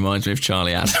impressed. He reminds me of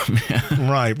Charlie Adam.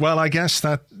 Right. Well, I guess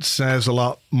that says a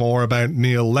lot more about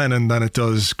Neil Lennon than it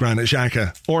does Granit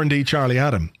Xhaka, or indeed Charlie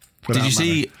Adam. Did you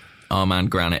see our man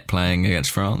Granit playing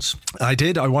against France? I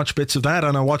did. I watched bits of that,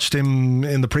 and I watched him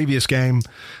in the previous game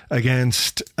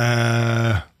against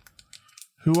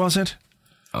who was it?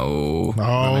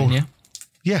 Romania.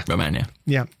 Yeah, Romania.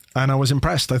 Yeah, and I was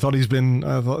impressed. I thought he's been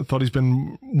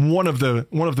one of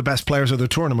the best players of the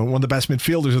tournament, one of the best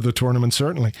midfielders of the tournament.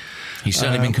 Certainly, he's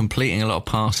certainly been completing a lot of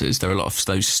passes. There are a lot of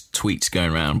those tweets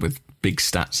going around with big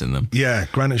stats in them. Yeah,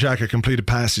 Granit Xhaka completed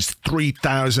passes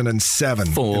 3,007.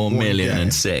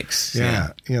 4,000,006.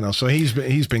 Yeah, so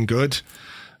he's been good.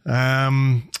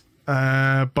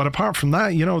 But apart from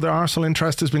that, the Arsenal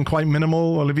interest has been quite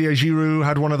minimal. Olivier Giroud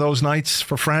had one of those nights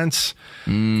for France.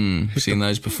 Seen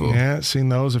those before. Yeah, seen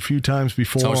those a few times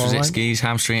before. Thomas Rosicki's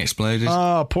hamstring exploded.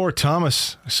 Oh, poor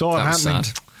Thomas. I saw it happening.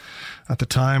 Sad. At the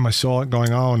time, I saw it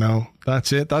going, oh no,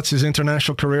 that's it. That's his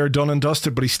international career done and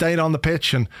dusted. But he stayed on the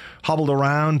pitch and hobbled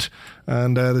around,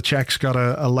 and the Czechs got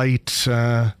a late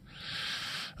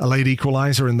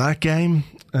equaliser in that game.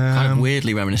 Kind of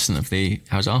weirdly reminiscent of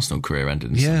how his Arsenal career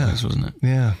ended in some ways, wasn't it?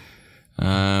 Yeah.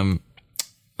 I'm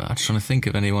just trying to think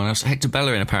of anyone else. Hector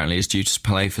Bellerin apparently is due to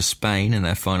play for Spain in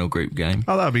their final group game.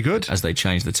 Oh, that'd be good. As they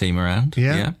change the team around.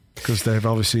 Yeah. Because they've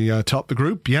obviously topped the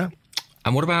group, yeah.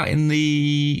 And what about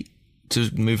to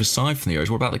move aside from the Euros,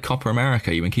 what about the Copa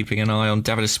America? You've been keeping an eye on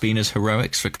David Ospina's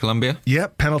heroics for Colombia? Yeah,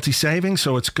 penalty saving.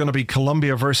 So it's going to be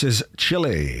Colombia versus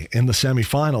Chile in the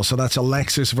semi-final. So that's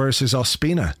Alexis versus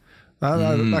Ospina.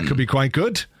 That could be quite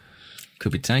good.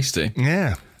 Could be tasty.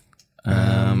 Yeah.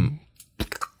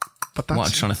 But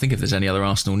I'm trying to think if there's any other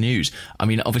Arsenal news. I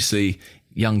mean, obviously,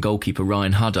 young goalkeeper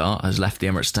Ryan Huddart has left the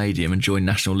Emirates Stadium and joined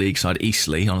National League side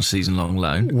Eastleigh on a season-long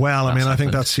loan. Well, I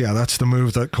think that's the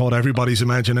move that caught everybody's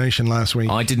imagination last week.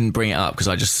 I didn't bring it up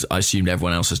because I assumed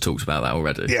everyone else has talked about that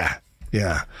already.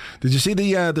 Yeah. Did you see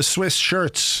the Swiss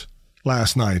shirts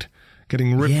last night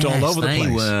getting ripped all over the place?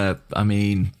 They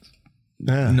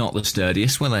were, not the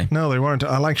sturdiest, were they? No, they weren't.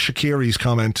 I like Shaqiri's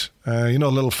comment. The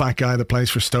little fat guy that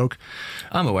plays for Stoke.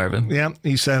 I'm aware of him. Yeah,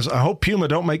 he says, I hope Puma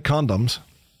don't make condoms.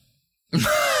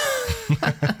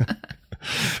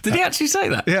 Did he actually say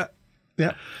that?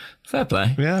 Yeah. Fair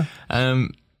play. Yeah.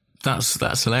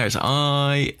 That's hilarious.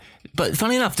 But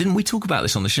funny enough, didn't we talk about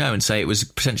this on the show and say it was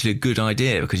potentially a good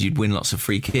idea because you'd win lots of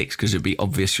free kicks because it'd be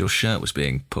obvious your shirt was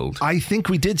being pulled? I think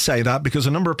we did say that because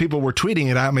a number of people were tweeting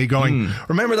it at me going,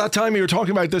 remember that time you were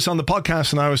talking about this on the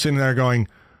podcast? And I was sitting there going,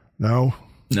 no,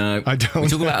 I don't. We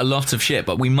talk about a lot of shit,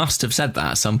 but we must have said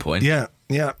that at some point. Yeah.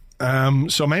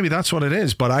 So maybe that's what it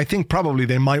is. But I think probably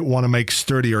they might want to make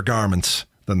sturdier garments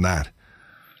than that.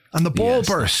 And the ball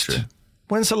burst.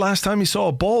 When's the last time you saw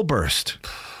a ball burst?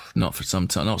 Not for some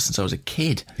time, not since I was a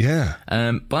kid. Yeah.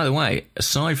 By the way,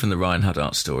 aside from the Ryan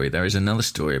Huddart story, there is another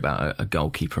story about a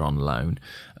goalkeeper on loan,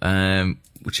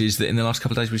 which is that in the last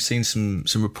couple of days we've seen some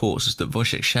reports that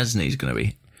Wojciech Szczesny is going to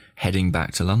be heading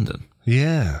back to London.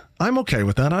 Yeah. I'm okay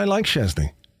with that. I like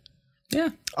Szczesny. Yeah.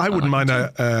 I wouldn't mind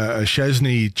a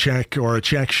Szczesny Czech or a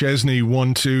Czech Szczesny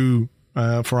 1-2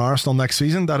 for Arsenal next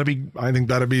season. I think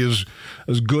that'd be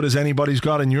as good as anybody's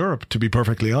got in Europe, to be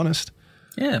perfectly honest.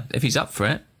 Yeah, if he's up for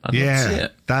it, I'd love to see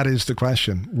it. That is the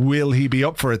question. Will he be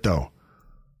up for it, though?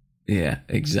 Yeah,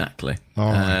 exactly.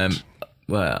 All right.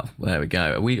 Well, there we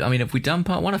go. Have we done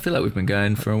part one? I feel like we've been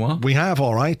going for a while. We have,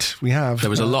 all right. We have. There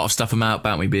was a lot of stuff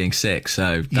about me being sick,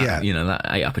 so that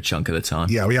ate up a chunk of the time.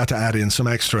 Yeah, we had to add in some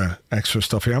extra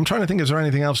stuff here. I'm trying to think, is there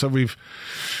anything else that we've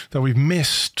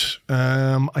missed?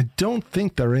 I don't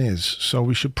think there is. So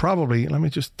we should probably, let me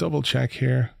just double check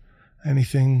here.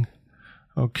 Anything?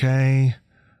 Okay.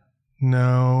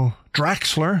 No.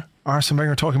 Draxler. Arsene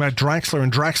Wenger talking about Draxler,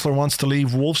 and Draxler wants to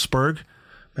leave Wolfsburg.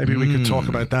 Maybe we could talk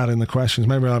about that in the questions.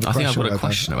 Maybe I'll have a question. I think I've got a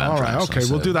question about All right, Draxler, okay,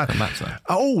 we'll do that. Come back to that.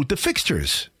 Oh, the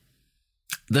fixtures.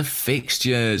 The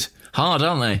fixtures. Hard,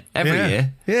 aren't they? Every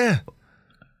year. Yeah.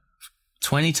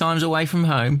 20 times away from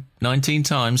home. 19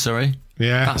 times, sorry.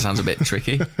 Yeah. That sounds a bit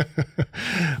tricky.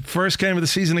 First game of the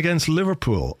season against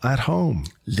Liverpool at home.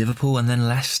 Liverpool and then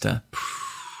Leicester.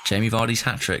 Jamie Vardy's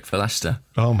hat-trick for Leicester.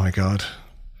 Oh, my God.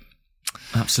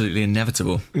 Absolutely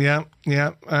inevitable. Yeah.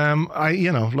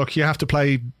 Look, you have to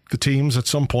play the teams at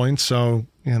some point, so,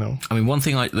 I mean, one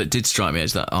thing that did strike me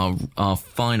is that our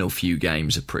final few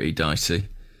games are pretty dicey.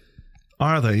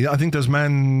 Are they? I think there's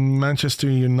Manchester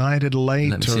United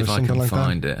late. Let me see if I can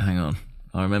find it. Hang on.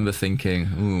 I remember thinking,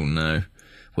 oh, no,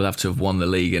 we'll have to have won the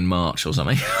league in March or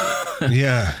something.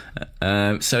 Yeah.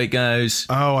 So it goes.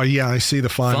 Oh, yeah, I see the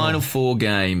final. Final 4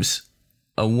 games.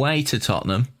 Away to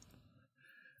Tottenham.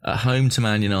 At home to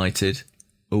Man United,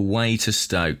 away to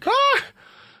Stoke,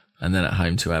 and then at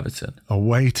home to Everton.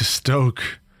 Away to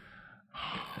Stoke.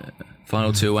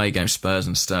 Final 2 away games, Spurs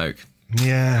and Stoke.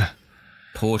 Yeah.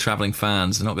 Poor travelling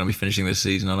fans. They're not going to be finishing this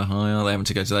season on a high, are they? Having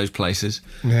to go to those places.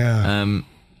 Yeah.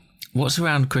 What's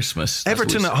around Christmas?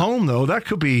 Everton at home, though. That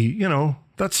could be,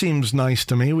 that seems nice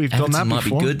to me. We've done that before.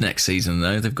 Everton might be good next season,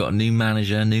 though. They've got a new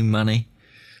manager, new money.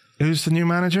 Who's the new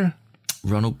manager?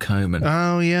 Ronald Koeman.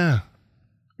 Oh, yeah.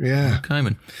 Yeah.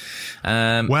 Koeman.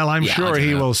 Well, I'm sure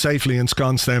he will safely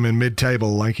ensconce them in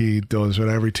mid-table like he does with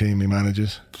every team he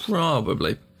manages.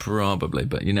 Probably,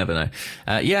 but you never know.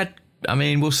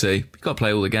 We'll see. You've got to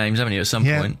play all the games, haven't you, at some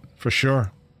point? Yeah, for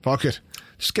sure. Fuck it.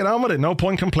 Just get on with it. No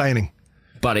point complaining.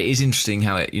 But it is interesting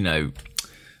how it,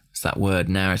 it's that word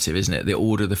narrative, isn't it? The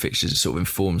order of the fixtures sort of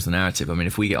informs the narrative. I mean,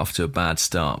 if we get off to a bad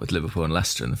start with Liverpool and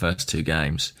Leicester in the first 2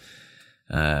 games...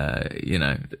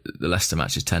 the Leicester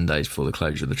match is 10 days before the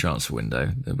closure of the transfer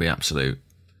window. There'll be absolute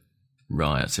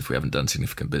riots if we haven't done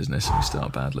significant business and we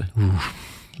start badly.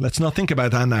 Let's not think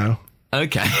about that now.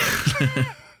 Okay.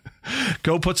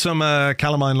 Go put some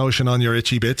calamine lotion on your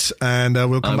itchy bits, and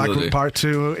we'll come back with part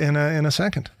 2 in a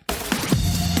second.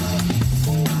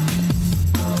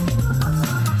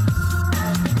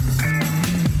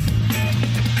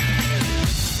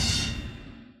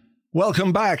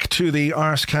 Welcome back to the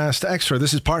Arsecast Extra.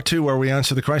 This is part 2 where we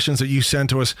answer the questions that you sent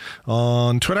to us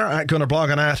on Twitter at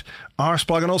Gunnerblog and at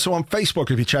Arseblog, and also on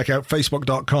Facebook. If you check out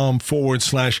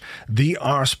facebook.com/the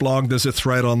Arseblog, there's a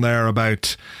thread on there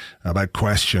about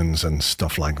questions and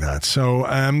stuff like that. So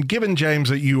given, James,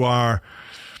 that you're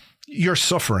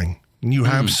suffering, you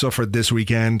have suffered this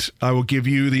weekend, I will give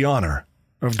you the honour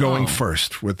of going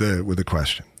first with the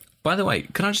question. By the way,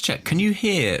 can I just check? Can you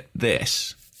hear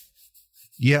this?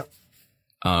 Yeah.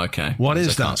 Oh, okay. What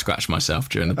is that? I can't scratch myself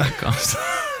during the podcast.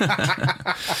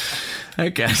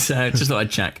 Okay, so just thought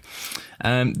I'd check.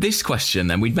 This question,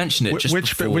 then, we'd mentioned it just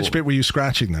before. Which bit were you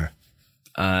scratching there?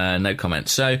 No comment.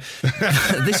 So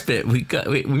this bit, we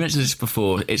mentioned this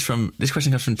before. This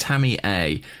question comes from Tammy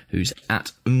A, who's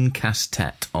at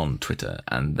Uncastet on Twitter,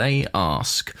 and they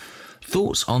ask,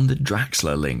 thoughts on the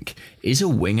Draxler link? Is a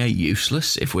winger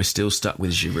useless if we're still stuck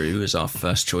with Giroud as our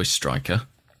first choice striker?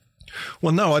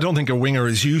 Well, no, I don't think a winger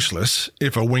is useless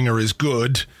if a winger is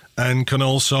good and can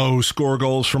also score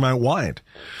goals from out wide.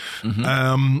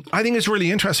 Mm-hmm. I think it's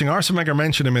really interesting. Arsene Wenger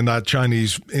mentioned him in that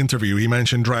Chinese interview. He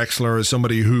mentioned Draxler as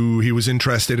somebody who he was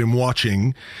interested in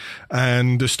watching.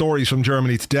 And the stories from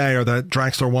Germany today are that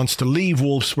Draxler wants to leave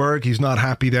Wolfsburg. He's not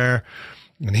happy there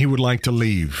and he would like to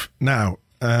leave. Now,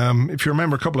 if you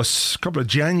remember a couple of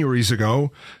Januaries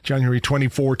ago, January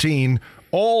 2014,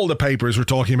 all the papers were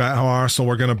talking about how Arsenal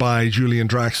were going to buy Julian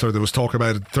Draxler. There was talk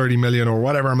about 30 million or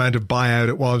whatever amount of buyout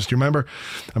it was. Do you remember?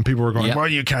 And people were going, well,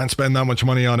 you can't spend that much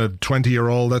money on a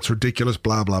 20-year-old. That's ridiculous,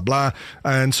 blah, blah, blah.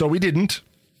 And so we didn't.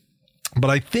 But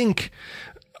I think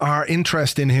our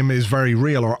interest in him is very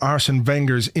real, or Arsene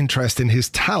Wenger's interest in his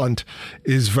talent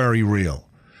is very real.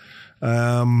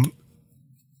 I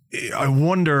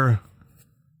wonder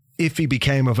if he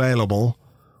became available,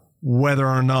 whether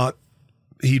or not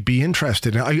he'd be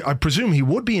interested. I presume he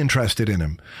would be interested in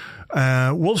him.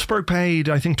 Wolfsburg paid,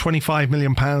 I think, £25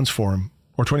 million for him,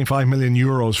 or 25 million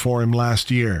euros for him last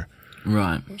year.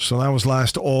 Right. So that was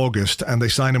last August, and they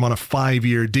signed him on a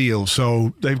 5-year deal.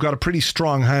 So they've got a pretty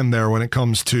strong hand there when it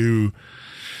comes to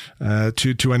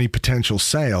any potential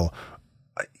sale.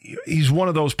 He's one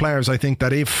of those players, I think,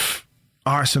 that if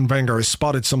Arsene Wenger has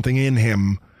spotted something in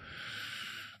him,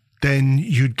 then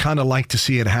you'd kind of like to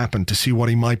see it happen, to see what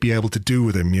he might be able to do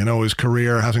with him. You know, his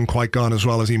career hasn't quite gone as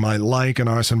well as he might like, and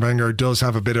Arsene Wenger does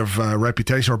have a bit of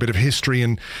reputation or a bit of history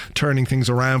in turning things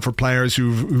around for players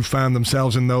who've found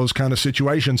themselves in those kind of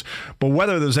situations. But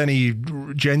whether there's any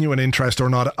genuine interest or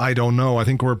not, I don't know. I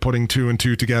think we're putting 2 and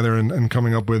 2 together and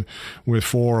coming up with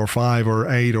 4 or 5 or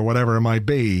 8 or whatever it might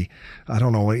be. I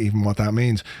don't know even what that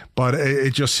means. But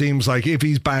it just seems like if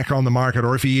he's back on the market,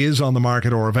 or if he is on the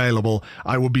market or available,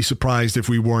 I would be surprised if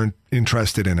we weren't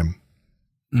interested in him.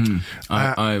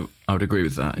 I would agree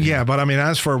with that. Yeah, but I mean,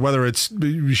 as for whether it's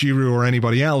Giroud or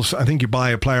anybody else, I think you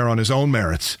buy a player on his own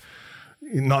merits,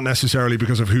 not necessarily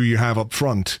because of who you have up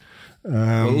front.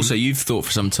 Well, also, you've thought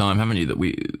for some time, haven't you, that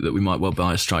we might well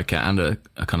buy a striker and a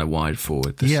kind of wide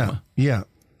forward this summer. Yeah.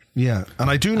 And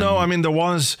I do know, I mean, there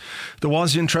was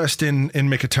interest in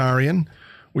Mkhitaryan,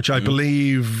 which I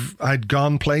believe had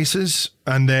gone places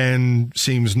and then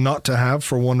seems not to have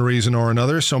for one reason or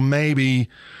another. So maybe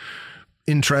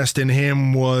interest in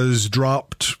him was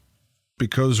dropped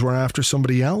because we're after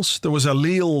somebody else. There was a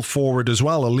Lille forward as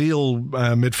well, a Lille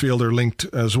midfielder linked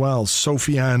as well,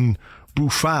 Sofiane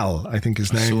Boufal, I think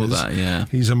his name is. That, yeah.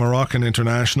 He's a Moroccan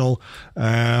international.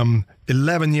 12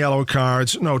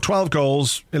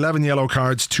 goals, 11 yellow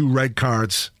cards, 2 red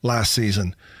cards last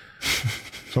season.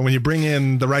 So when you bring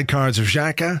in the red cards of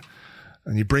Xhaka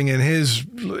and you bring in he's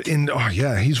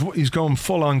going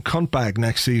full on cunt bag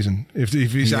next season if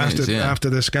he's after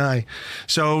this guy.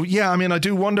 So yeah, I mean, I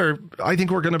do wonder. I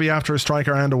think we're going to be after a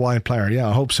striker and a wide player. Yeah,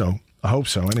 I hope so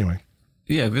anyway.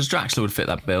 Yeah, because Draxler would fit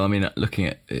that bill. I mean, looking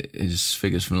at his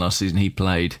figures from last season, he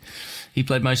played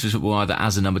most of his football either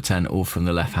as a number 10 or from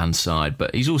the left-hand side,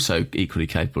 but he's also equally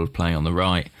capable of playing on the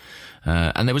right.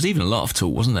 And there was even a lot of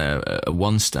talk, wasn't there, at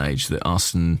one stage that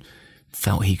Arsene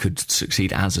felt he could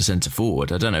succeed as a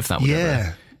centre-forward. I don't know if that would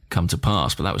ever come to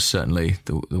pass, but that was certainly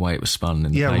the way it was spun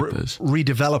in the papers.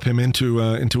 Redevelop him into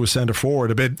a centre-forward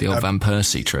a bit. The old Van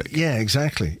Persie trick. Yeah,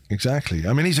 exactly.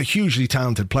 I mean, he's a hugely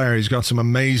talented player. He's got some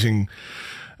amazing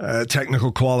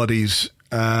technical qualities.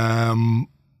 And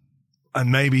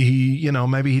maybe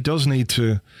he does need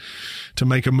to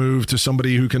make a move to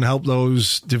somebody who can help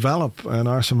those develop. And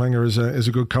Arsene Wenger is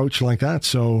a good coach like that.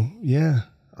 So yeah,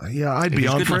 Yeah, I'd be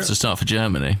He's on good for enough it. to start for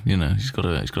Germany. You know, he's got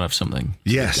to have something.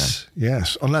 Yes.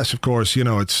 Unless, of course, you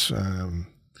know, it's.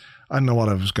 I don't know what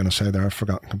I was going to say there. I've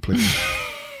forgotten completely.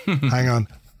 Hang on.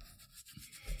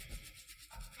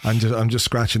 I'm just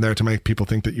scratching there to make people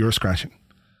think that you're scratching.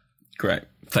 Great,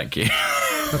 thank you.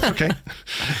 That's okay.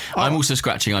 I'm also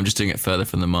scratching. I'm just doing it further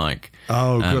from the mic.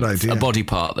 Oh, good idea. A body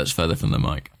part that's further from the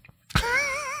mic.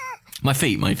 My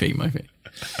feet. All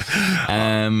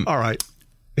right.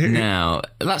 Now,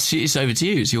 it's over to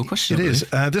you. It's your question. It is.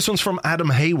 This one's from Adam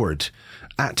Hayward,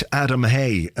 at Adam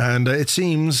Hay. And it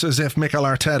seems as if Mikel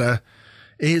Arteta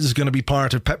is going to be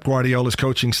part of Pep Guardiola's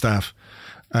coaching staff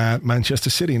at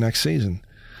Manchester City next season.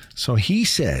 So he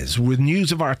says, with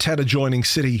news of Arteta joining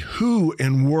City, who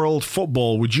in world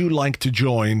football would you like to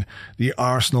join the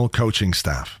Arsenal coaching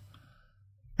staff?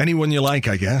 Anyone you like,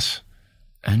 I guess.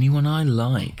 Anyone I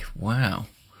like. Wow.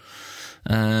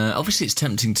 Obviously, it's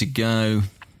tempting to go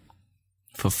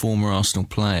for former Arsenal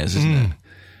players, isn't it?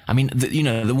 I mean,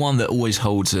 the one that always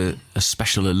holds a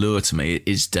special allure to me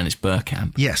is Dennis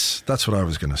Bergkamp. Yes, that's what I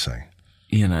was going to say.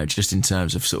 You know, just in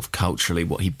terms of sort of culturally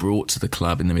what he brought to the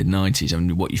club in the mid-90s, I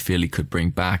mean, what you feel he could bring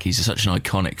back. He's such an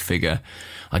iconic figure.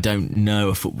 I don't know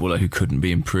a footballer who couldn't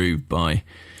be improved by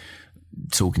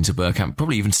talking to Bergkamp,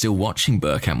 probably even still watching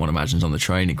Bergkamp, one imagines, on the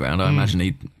training ground. I imagine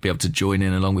he'd be able to join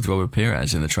in along with Robert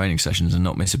Pires in the training sessions and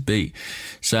not miss a beat.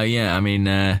 So, yeah, I mean,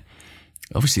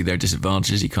 obviously there are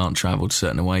disadvantages. He can't travel to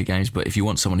certain away games, but if you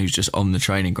want someone who's just on the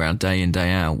training ground day in,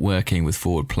 day out, working with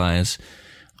forward players,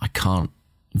 I can't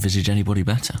envisage anybody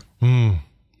better.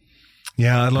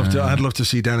 Yeah, I'd love to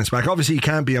see Dennis back. Obviously, he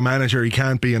can't be a manager. He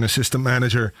can't be an assistant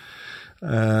manager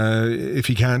if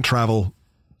he can't travel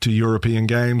to European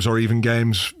games or even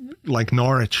games like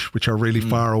Norwich, which are really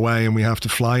far away and we have to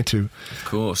fly to. Of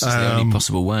course, it's the only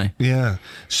possible way. Yeah.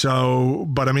 So,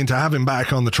 but I mean, to have him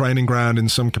back on the training ground in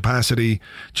some capacity,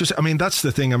 that's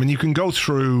the thing. I mean, you can go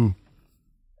through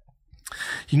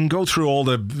all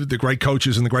the great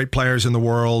coaches and the great players in the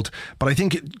world, but I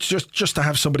think just to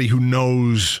have somebody who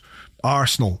knows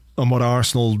Arsenal and what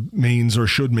Arsenal means or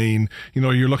should mean, you know,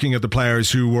 you're looking at the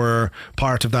players who were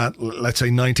part of that, let's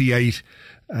say 98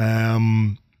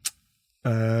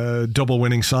 double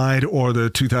winning side, or the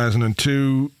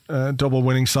 2002 double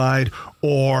winning side,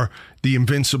 or the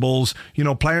Invincibles, you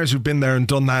know, players who've been there and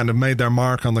done that and have made their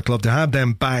mark on the club. To have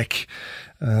them back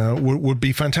would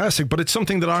be fantastic, but it's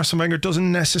something that Arsene Wenger doesn't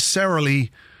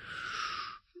necessarily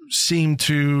seem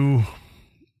to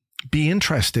be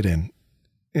interested in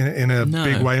a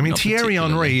big way. I mean, Thierry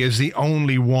Henry is the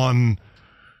only one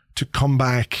to come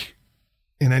back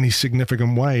in any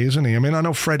significant way, isn't he? I mean, I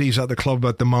know Freddie's at the club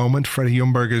at the moment. Freddie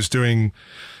Ljungberg is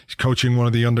he's coaching one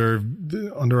of the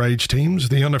underage teams,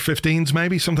 the under 15s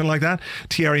maybe, something like that.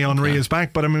 Thierry Henry is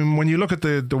back. But I mean, when you look at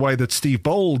the way that Steve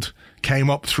Bold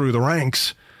came up through the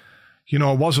ranks, you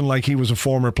know, it wasn't like he was a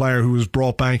former player who was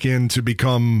brought back in to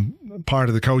become part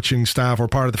of the coaching staff or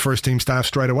part of the first team staff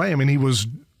straight away. I mean, he was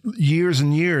years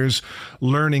and years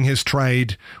learning his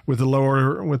trade with the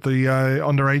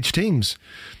underage teams.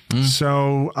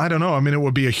 So I don't know. I mean, it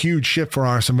would be a huge shift for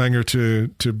Arsene Wenger to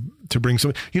bring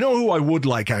some. You know who I would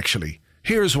like, actually?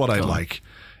 Here's what I'd like.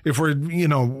 If we're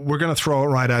going to throw it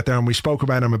right out there, and we spoke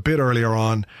about him a bit earlier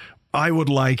on, I would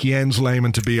like Jens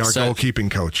Lehmann to be our goalkeeping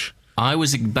coach. I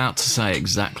was about to say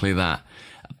exactly that.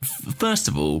 First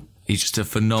of all, he's just a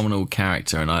phenomenal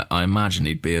character, and I imagine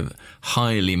he'd be a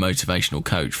highly motivational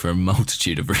coach for a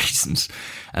multitude of reasons.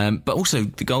 But also,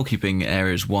 the goalkeeping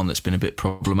area is one that's been a bit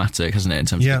problematic, hasn't it, in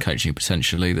terms of the coaching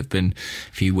potentially? There have been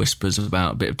a few whispers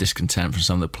about a bit of discontent from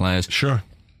some of the players. Sure.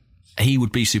 He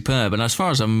would be superb, and as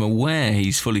far as I'm aware,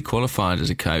 he's fully qualified as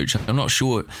a coach. I'm not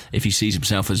sure if he sees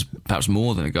himself as perhaps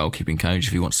more than a goalkeeping coach,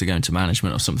 if he wants to go into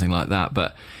management or something like that,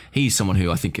 but he's someone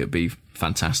who I think it would be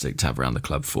fantastic to have around the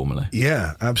club formally.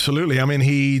 Yeah, absolutely. I mean,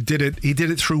 he did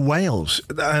it through Wales,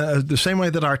 the same way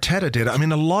that Arteta did. I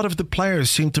mean, a lot of the players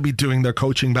seem to be doing their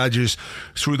coaching badges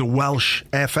through the Welsh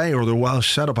FA or the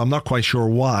Welsh setup. I'm not quite sure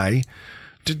why.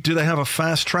 Do they have a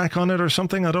fast track on it or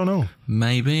something? I don't know.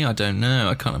 Maybe. I don't know.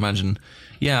 I can't imagine.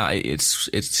 Yeah, it's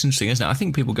interesting, isn't it? I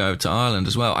think people go to Ireland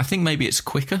as well. I think maybe it's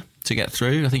quicker to get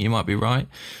through. I think you might be right.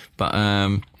 But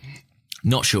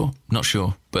not sure.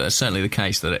 But it's certainly the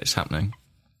case that it's happening.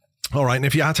 All right. And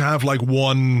if you had to have like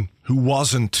one who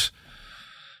wasn't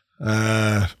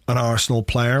an Arsenal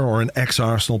player or an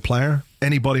ex-Arsenal player,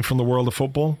 anybody from the world of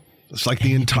football? It's like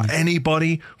the entire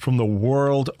anybody from the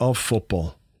world of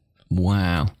football.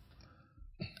 Wow.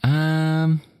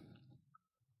 Oh,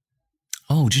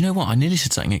 do you know what? I nearly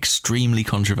said something extremely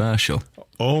controversial.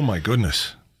 Oh my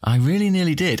goodness. I really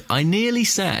nearly did. I nearly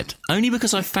said, only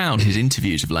because I found his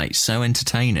interviews of late so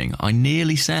entertaining, I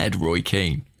nearly said Roy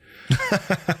Keane.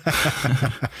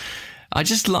 I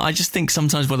just think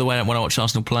sometimes when I watch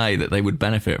Arsenal play that they would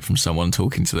benefit from someone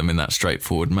talking to them in that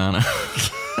straightforward manner.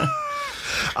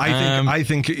 I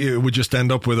think it would just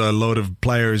end up with a load of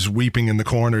players weeping in the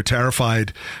corner,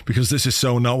 terrified, because this is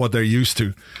so not what they're used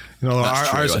to. You know,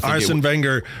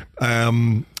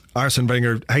 Arsene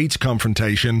Wenger hates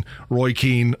confrontation. Roy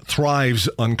Keane thrives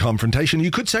on confrontation.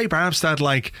 You could say perhaps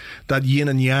that yin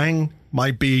and yang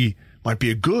might be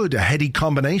a heady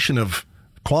combination of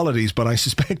qualities, but I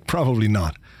suspect probably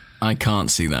not. I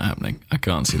can't see that happening.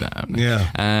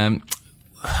 Yeah.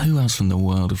 Who else from the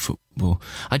world of football?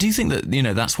 I do think that,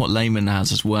 that's what Lehmann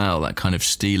has as well, that kind of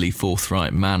steely,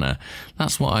 forthright manner.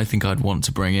 That's what I think I'd want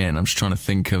to bring in. I'm just trying to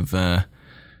think of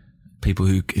people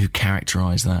who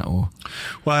characterise that.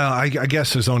 Well, I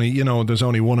guess there's only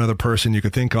one other person you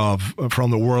could think of from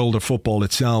the world of football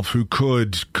itself who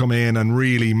could come in and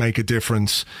really make a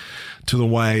difference to the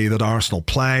way that Arsenal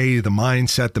play, the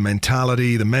mindset, the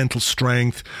mentality, the mental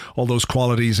strength, all those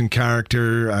qualities and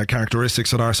characteristics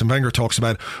that Arsene Wenger talks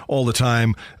about all the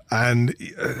time. And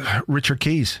Richard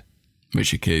Keys.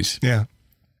 Yeah.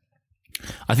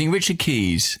 I think Richard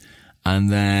Keys,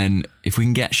 and then if we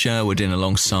can get Sherwood in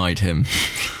alongside him,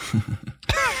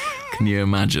 can you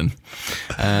imagine?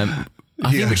 I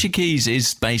think Richard Keys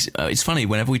is it's funny,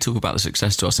 whenever we talk about the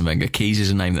success to Arsene Wenger, Keys is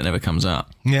a name that never comes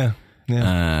up. Yeah.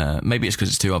 Maybe it's because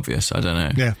it's too obvious. I don't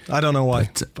know. Yeah, I don't know why.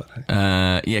 But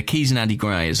Keys and Andy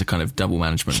Gray is a kind of double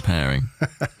management pairing.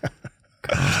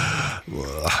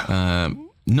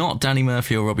 Not Danny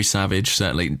Murphy or Robbie Savage,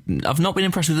 certainly. I've not been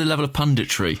impressed with the level of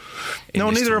punditry. No,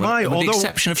 neither have I. With the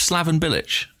exception of Slaven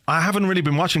Bilic. I haven't really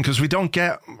been watching because I don't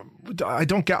get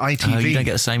ITV. Oh, you don't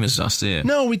get the same as us, do you?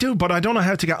 No, we do, but I don't know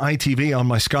how to get ITV on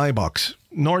my Skybox.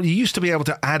 Nor you used to be able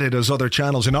to add it as other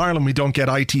channels. In Ireland, we don't get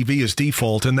ITV as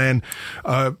default, and then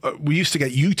we used to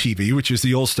get UTV, which is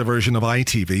the Ulster version of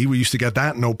ITV. We used to get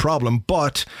that, no problem,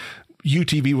 but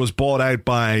UTV was bought out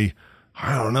by,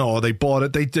 I don't know, they bought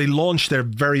it, they launched their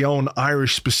very own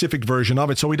Irish specific version of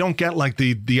it, so we don't get like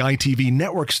the ITV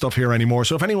network stuff here anymore.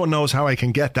 So if anyone knows how I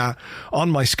can get that on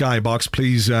my Skybox,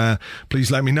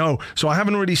 please let me know. So I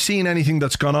haven't really seen anything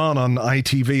that's gone on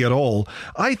ITV at all.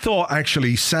 I thought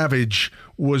actually Savage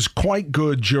was quite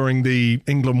good during the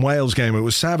England-Wales game. It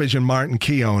was Savage and Martin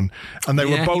Keown, and they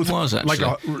were both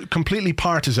completely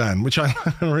partisan, which I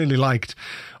really liked.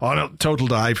 Oh no, total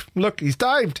dive. Look, he's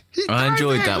dived. I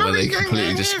enjoyed that where they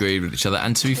completely disagreed with each other.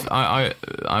 And to be I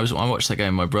watched that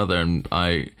game with my brother, and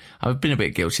I've been a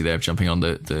bit guilty there of jumping on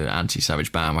the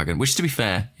anti-Savage bandwagon, which, to be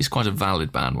fair, is quite a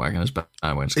valid bandwagon as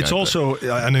bandwagons go. It's also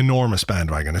an enormous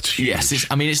bandwagon. It's huge. Yes,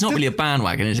 it's not really a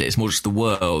bandwagon, is it? It's more just the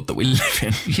world that we live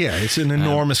in. Yeah, it's an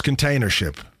enormous container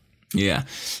ship. Yeah,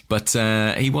 but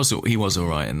he was all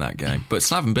right in that game. But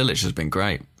Slaven Bilic has been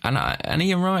great, and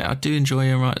Ian Wright, I do enjoy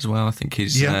Ian Wright as well. I think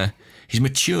he's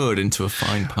matured into a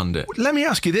fine pundit. Let me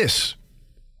ask you this: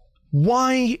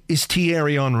 why is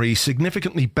Thierry Henry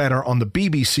significantly better on the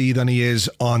BBC than he is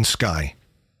on Sky?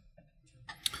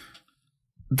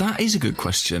 That is a good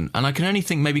question, and I can only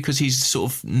think maybe because he's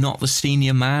sort of not the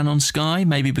senior man on Sky.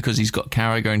 Maybe because he's got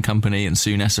Carragher and company and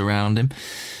Souness around him.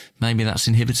 Maybe that's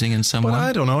inhibiting in some way.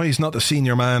 I don't know. He's not the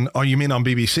senior man. Oh, you mean on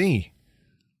BBC?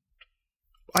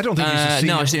 I don't think he's the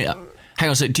senior. No, I see. Hang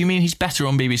on. So, do you mean he's better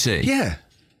on BBC?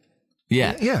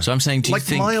 Yeah. So I'm saying, do you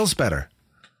think miles better?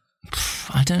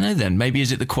 I don't know. Then maybe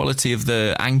is it the quality of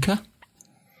the anchor?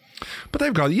 But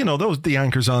they've got the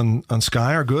anchors on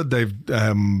Sky are good. They've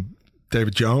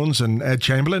David Jones and Ed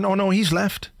Chamberlain. Oh no, he's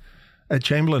left. Ed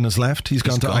Chamberlain has left. He's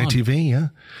gone to ITV. Yeah.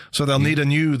 So they'll need a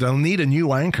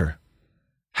new anchor.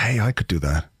 Hey, I could do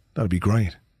that. That'd be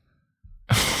great.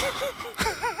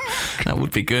 That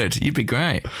would be good. You'd be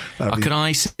great. Could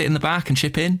I sit in the back and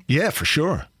chip in? Yeah, for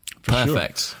sure.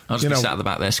 Perfect. I'll just be sat at the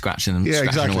back there scratching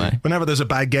away. Whenever there's a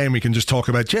bad game, we can just talk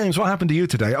about, James, what happened to you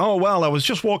today? Oh, well, I was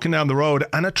just walking down the road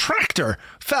and a tractor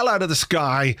fell out of the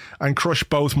sky and crushed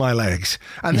both my legs.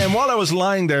 And then while I was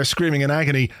lying there screaming in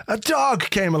agony, a dog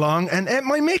came along and ate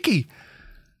my Mickey.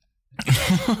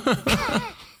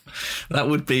 That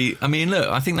would be, look,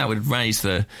 I think that would raise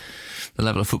the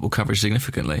level of football coverage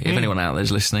significantly. If anyone out there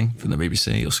is listening from the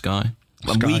BBC or Sky.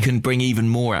 And we can bring even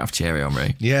more out of Thierry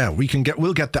Henry. Yeah,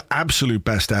 we'll get the absolute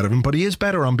best out of him, but he is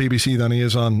better on BBC than he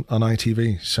is on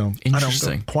ITV. So I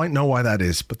don't quite know why that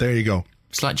is, but there you go.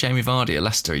 It's like Jamie Vardy at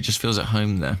Leicester. He just feels at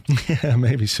home there. Yeah,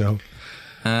 maybe so.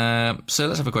 So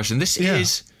let's have a question. This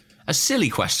is a silly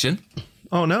question.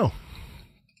 Oh, no.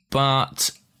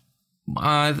 But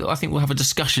I think we'll have a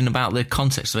discussion about the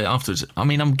context of it afterwards. I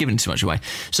mean, I'm giving too much away.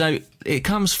 So it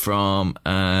comes from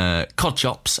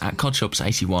Codchops at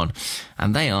Codchops81,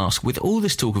 and they ask, with all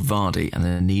this talk of Vardy and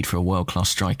the need for a world-class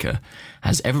striker,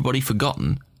 has everybody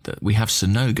forgotten that we have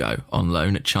Sanogo on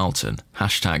loan at Charlton?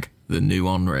 Hashtag the new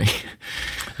Henry.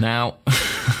 Now,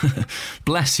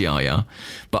 bless Yaya,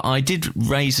 but I did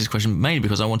raise this question mainly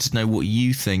because I wanted to know what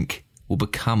you think will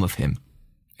become of him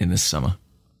in this summer.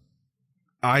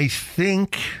 I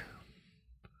think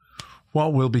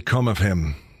what will become of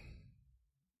him?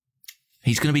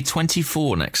 He's going to be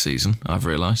 24 next season, I've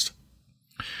realised.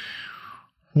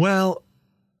 Well,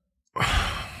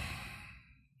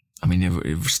 I mean,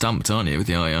 you're stumped, aren't you, with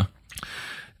Yaya?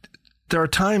 There are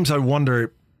times I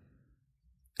wonder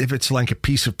if it's like a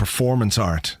piece of performance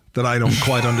art that I don't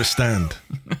quite understand.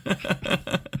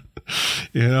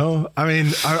 You know, I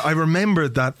mean, I remember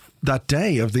that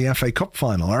day of the FA Cup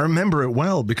final. I remember it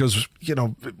well because, you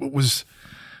know, it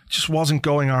just wasn't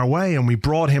going our way, and we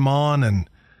brought him on, and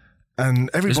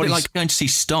everybody. It was a bit like going to see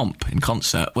Stomp in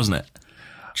concert, wasn't it?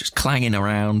 Just clanging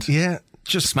around,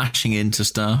 just smashing into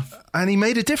stuff. And he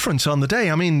made a difference on the day.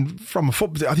 I mean, from a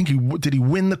football, I think he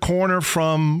win the corner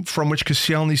from which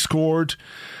Koscielny scored,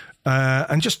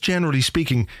 and just generally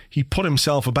speaking, he put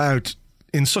himself about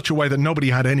in such a way that nobody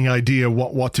had any idea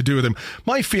what to do with him.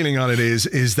 My feeling on it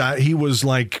is that he was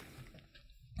like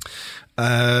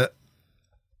a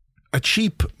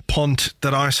cheap punt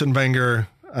that Arsene Wenger,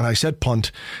 and I said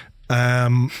punt,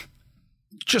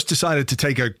 just decided to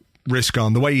take a risk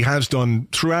on the way he has done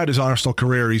throughout his Arsenal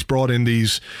career. He's brought in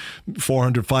these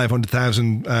 400,000,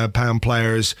 500,000 pound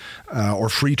players or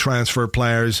free transfer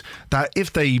players that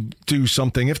if they do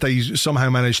something, if they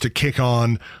somehow manage to kick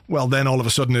on, well, then all of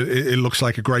a sudden it looks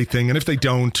like a great thing. And if they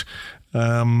don't,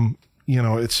 you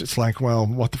know, it's like, well,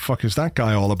 what the fuck is that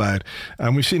guy all about?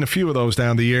 And we've seen a few of those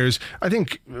down the years. I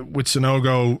think with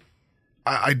Sanogo,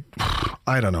 I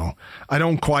don't know. I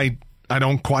don't quite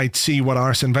see what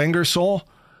Arsene Wenger saw.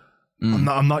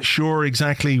 I'm not sure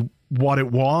exactly what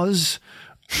it was.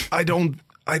 I don't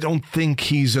think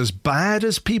he's as bad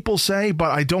as people say, but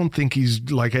I don't think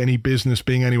he's like any business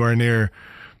being anywhere near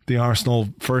the Arsenal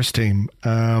first team.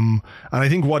 And I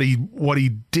think what he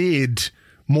did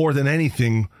more than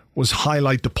anything was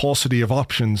highlight the paucity of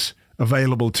options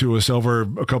available to us over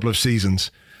a couple of seasons.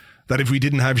 That if we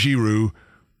didn't have Giroud,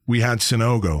 we had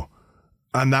Sanogo,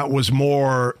 and that was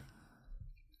more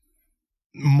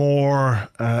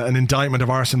an indictment of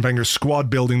Arsene Wenger's squad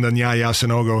building than Yaya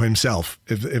Sanogo himself,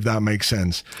 if that makes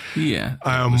sense. Yeah,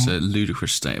 it was a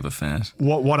ludicrous state of affairs.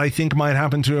 What I think might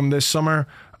happen to him this summer,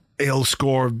 he'll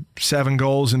score 7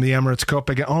 goals in the Emirates Cup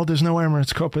again. Oh, there's no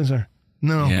Emirates Cup, is there?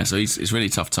 No. Yeah, so it's really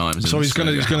tough times. So he's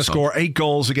going to score 8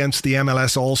 goals against the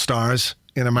MLS All-Stars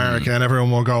in America, and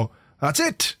everyone will go, that's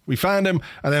it, we found him.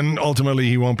 And then ultimately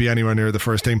he won't be anywhere near the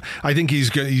first team. I think he's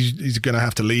going to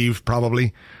have to leave,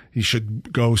 probably. He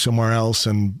should go somewhere else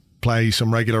and play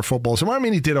some regular football somewhere. I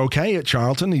mean, he did okay at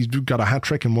Charlton. He got a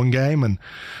hat-trick in one game, and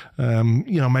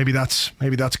you know, maybe that's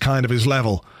kind of his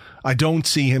level. I don't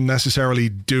see him necessarily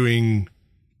doing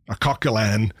a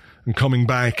Coquelin and coming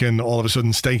back and all of a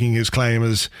sudden staking his claim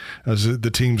as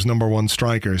the team's number one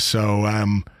striker. So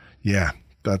yeah,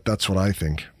 that's what I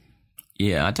think.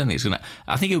 Yeah, I don't think it's going to...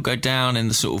 I think he'll go down in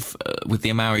the sort of... with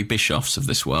the Amari Bischoffs of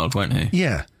this world, won't he?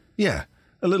 Yeah.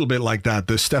 A little bit like that.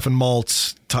 The Stefan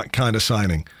Maltz kind of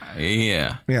signing.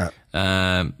 Yeah.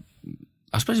 I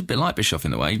suppose a bit like Bischoff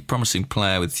in the way. Promising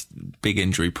player with big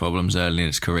injury problems early in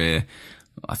his career.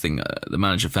 I think the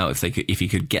manager felt if he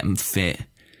could get him fit,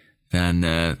 then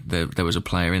there was a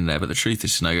player in there. But the truth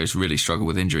is, Sanogo's really struggled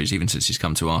with injuries even since he's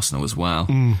come to Arsenal as well.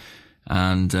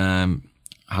 And...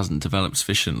 hasn't developed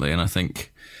sufficiently, and I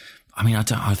think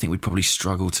we'd probably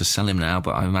struggle to sell him now,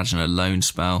 but I imagine a loan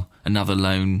spell, another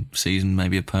loan season,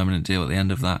 maybe a permanent deal at the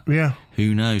end of that. Yeah.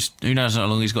 Who knows how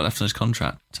long he's got left on his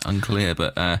contract? It's unclear,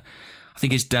 but I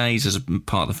think his days as a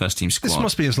part of the first team squad. This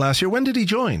must be his last year. When did he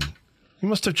join? He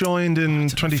must have joined in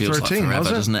 2013, feels like forever, was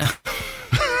it? Doesn't it?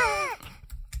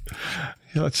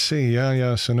 Yeah, let's see.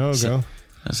 Yeah, Sanogo.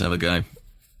 Let's have a go.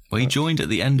 Well, he joined at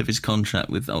the end of his contract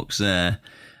with Auxerre,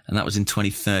 and that was in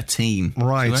 2013.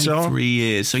 Right, so 3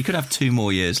 years. So he could have 2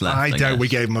 more years left. I doubt we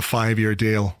gave him a 5-year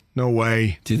deal. No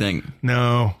way. Do you think?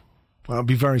 No. Well, I'd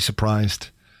be very surprised.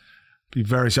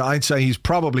 I'd say he's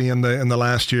probably in the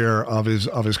last year of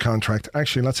his contract.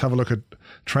 Actually, let's have a look at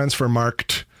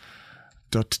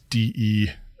transfermarkt.de,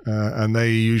 and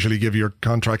they usually give your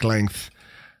contract length.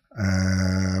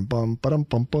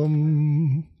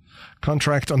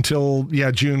 Contract until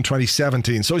June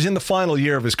 2017. So he's in the final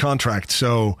year of his contract.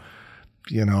 So,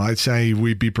 you know, I'd say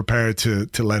we'd be prepared to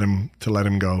let him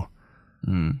go.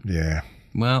 Yeah.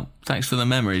 Well, thanks for the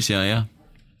memories, Yaya.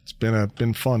 It's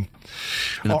been fun.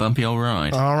 Been a bumpy old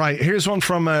ride. All right. Here's one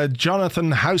from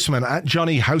Jonathan Houseman at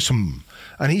Johnny Housem.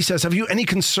 And he says, have you any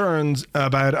concerns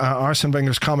about Arsene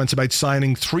Wenger's comments about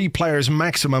signing 3 players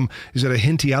maximum? Is it a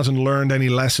hint he hasn't learned any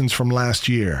lessons from last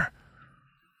year?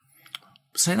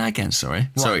 Say that again, sorry.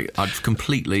 Right. Sorry, I've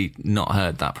completely not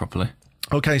heard that properly.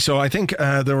 Okay, so I think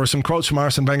there were some quotes from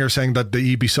Arsene Wenger saying that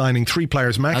he'd be signing 3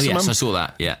 players maximum. Oh, yes, I saw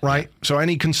that, yeah. Right, so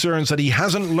any concerns that he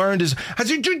hasn't learned has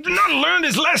he not learned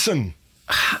his lesson?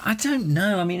 I don't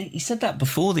know. I mean, he said that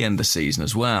before the end of the season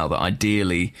as well, that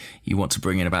ideally you want to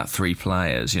bring in about 3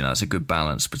 players. You know, that's a good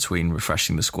balance between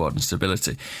refreshing the squad and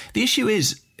stability. The issue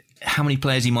is how many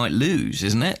players he might lose,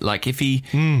 isn't it? Like,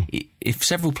 if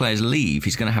several players leave,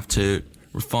 he's going to have to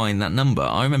refine that number.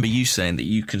 I remember you saying that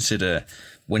you consider...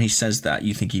 When he says that,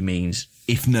 you think he means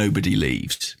if nobody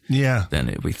leaves, then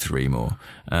it'll be 3 more.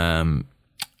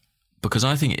 Because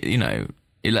I think,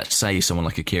 let's say someone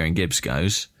like a Kieran Gibbs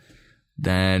goes,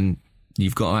 then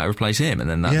you've got to replace him, and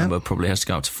then that number probably has to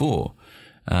go up to 4.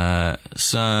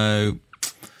 So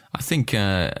I think,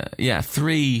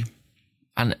 3,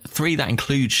 and 3 that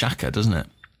includes Xhaka, doesn't it?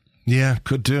 Yeah,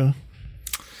 could do.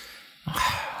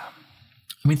 I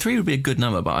mean, 3 would be a good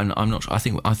number, but I'm not sure. I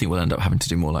think we'll end up having to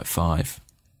do more like 5.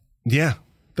 Yeah,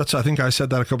 I think I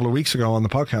said that a couple of weeks ago on the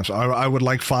podcast. I would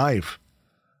like 5.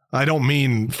 I don't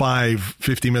mean 5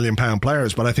 £50 million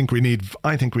players, but I think we need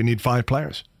 5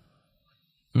 players.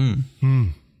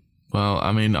 Well,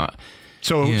 I mean,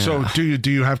 so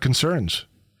do you have concerns?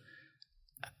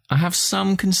 I have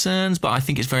some concerns, but I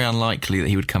think it's very unlikely that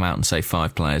he would come out and say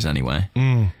 5 players anyway.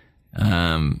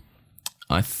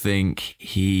 I think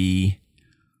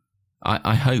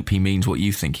I hope he means what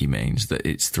you think he means, that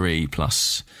it's 3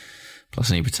 plus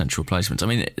any potential replacements. I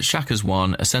mean, Xhaka's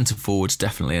 1, a centre forward's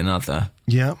definitely another.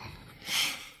 Yeah.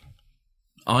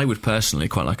 I would personally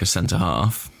quite like a centre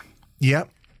half. Yeah.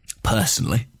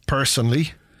 Personally.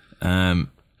 I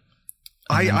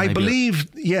believe,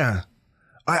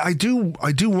 I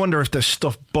do wonder if there's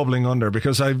stuff bubbling under,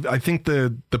 because I think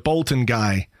the Bolton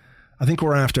guy, I think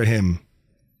we're after him.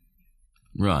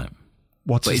 Right.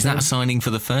 Is that a signing for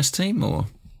the first team, or?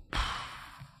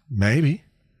 Maybe.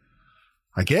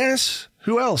 I guess.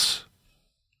 Who else?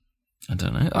 I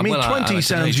don't know. I mean, 20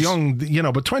 sounds young,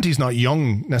 but 20's not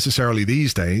young necessarily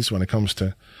these days when it comes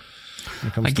to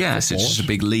I guess it's just a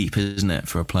big leap, isn't it,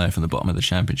 for a player from the bottom of the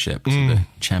Championship to the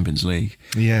Champions League.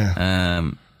 Yeah.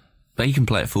 But he can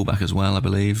play at fullback as well, I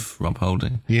believe, Rob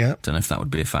Holding. Yeah. Don't know if that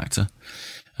would be a factor.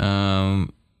 Yeah,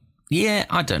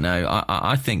 I don't know.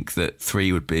 I think that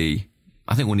 3 would be...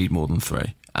 I think we'll need more than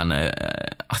 3. And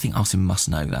I think Arsene must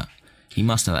know that. He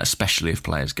must know that, especially if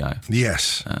players go.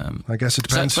 Yes. I guess it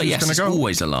depends who's going to go. It's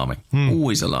always alarming.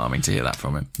 Always alarming to hear that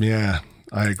from him. Yeah,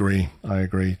 I agree.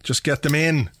 Just get them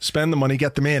in. Spend the money,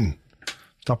 get them in.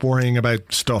 Stop worrying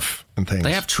about stuff and things.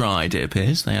 They have tried, it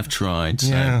appears. They have tried. So.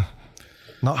 Yeah.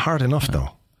 Not hard enough, though.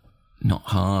 Not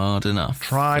hard enough.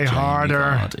 Try harder.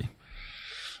 Vardy.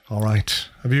 All right.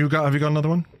 Have you got another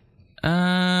one?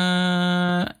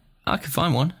 I can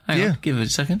find one. Hang on. Give it a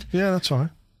second. Yeah, that's all right.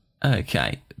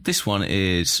 Okay. This one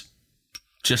is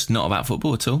just not about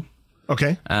football at all.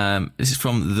 Okay. This is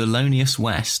from the Loneliest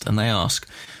West, and they ask,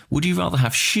 would you rather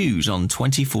have shoes on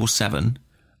 24/7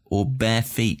 or bare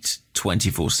feet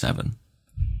 24/7?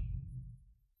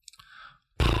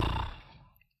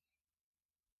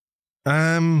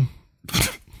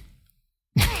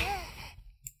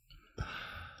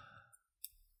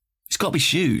 It's got to be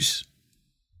shoes.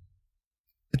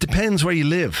 It depends where you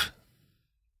live.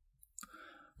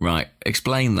 Right,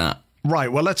 explain that.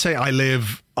 Right, well, let's say I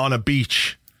live on a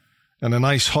beach, in a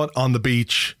nice hut on the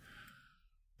beach,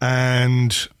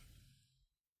 and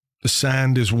the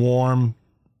sand is warm.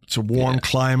 It's a warm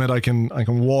climate. I can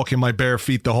walk in my bare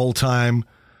feet the whole time.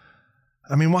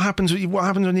 I mean, what happens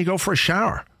when you go for a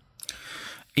shower?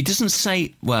 It doesn't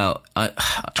say,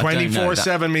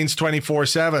 24/7 means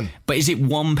 24/7. But is it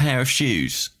one pair of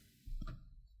shoes?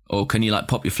 Or can you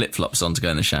pop your flip-flops on to go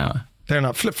in the shower? They're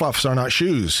not. Flip-flops are not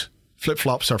shoes.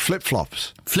 Flip-flops are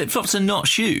flip-flops. Flip-flops are not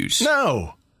shoes?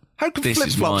 No. How can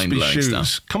flip-flops be shoes?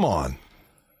 Stuff. Come on.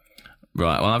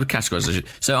 Right, well, I would categorise those.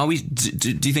 So are we?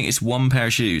 Do you think it's one pair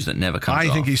of shoes that never comes off? I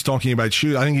think he's talking about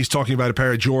shoes. I think he's talking about a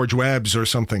pair of George Webbs or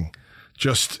something.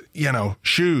 Just,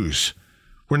 shoes.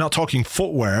 We're not talking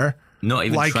footwear. Not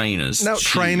even trainers. No, shoes.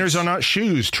 Trainers are not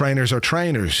shoes. Trainers are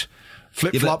trainers.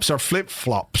 Flip-flops are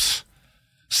flip-flops.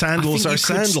 Sandals are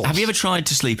sandals. Have you ever tried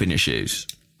to sleep in your shoes?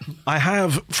 I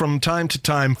have, from time to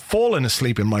time, fallen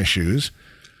asleep in my shoes.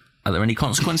 Are there any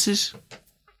consequences?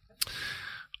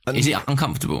 Is it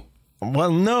uncomfortable?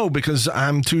 Well, no, because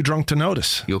I'm too drunk to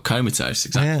notice. You're comatose,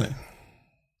 exactly.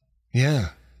 Yeah.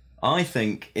 I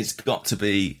think it's got to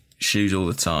be shoes all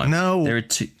the time. No. There are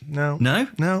two. No. No?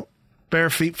 No. Bare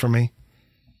feet for me.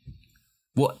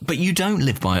 What? But you don't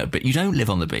live by it. But you don't live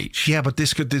on the beach. Yeah, but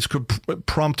this could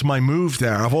prompt my move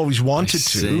there. I've always wanted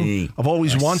to. I've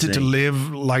always wanted to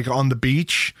live like on the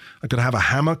beach. I could have a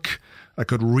hammock. I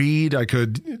could read. I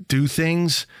could do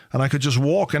things, and I could just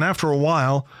walk. And after a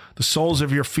while, the soles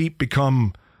of your feet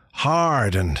become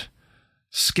hard and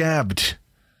scabbed,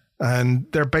 and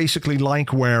they're basically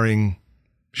like wearing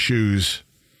shoes.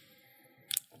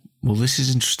 Well, this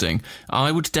is interesting.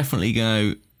 I would definitely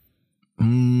go.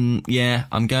 Yeah,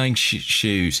 I'm going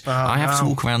shoes. I have to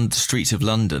walk around the streets of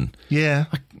London. Yeah,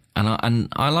 and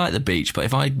I like the beach, but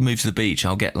if I move to the beach,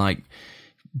 I'll get like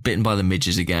bitten by the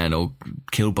midges again, or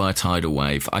killed by a tidal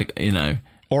wave.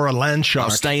 Or a land shark. I'll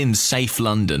stay in safe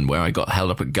London, where I got held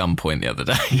up at gunpoint the other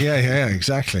day. Yeah,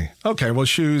 exactly. Okay, well,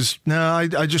 shoes. No,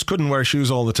 I just couldn't wear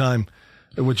shoes all the time.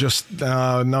 It would just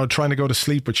trying to go to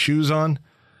sleep with shoes on.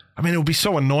 I mean, it would be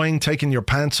so annoying taking your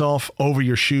pants off over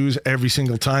your shoes every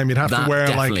single time. You'd have to wear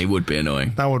That definitely would be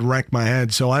annoying. That would wreck my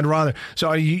head. So I'd rather.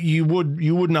 So you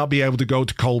would not be able to go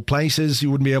to cold places. You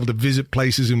wouldn't be able to visit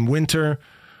places in winter.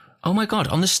 Oh my God!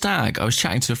 On the stag, I was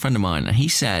chatting to a friend of mine, and he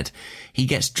said he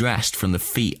gets dressed from the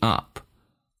feet up.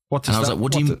 What does that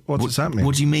mean?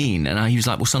 What do you mean? And he was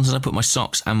like, well, sometimes I put my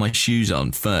socks and my shoes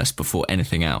on first before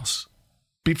anything else.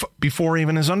 Before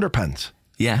even his underpants?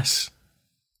 Yes.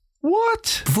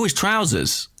 What? Before his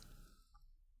trousers.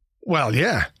 Well,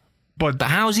 yeah. But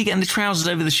how is he getting the trousers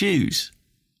over the shoes?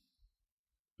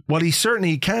 Well,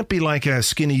 he can't be like a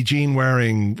skinny jean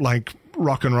wearing like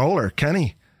rock and roller, can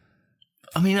he?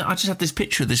 I mean, I just have this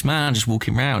picture of this man just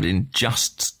walking around in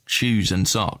just shoes and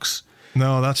socks.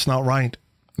 No, that's not right.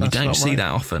 You don't see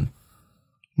that often.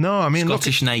 No, I mean,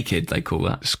 Scottish naked, they call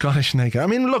that. Scottish naked. I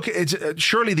mean, look, it's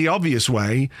surely the obvious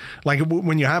way. Like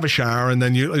when you have a shower and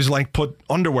then it's like put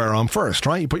underwear on first,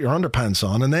 right? You put your underpants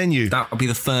on and then that would be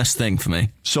the first thing for me.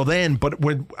 So then, but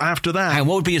after that, and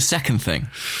what would be your second thing?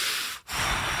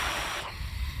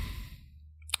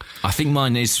 I think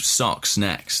mine is socks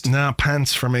next. Nah,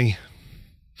 pants for me.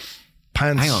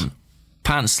 Pants. Hang on,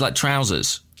 pants like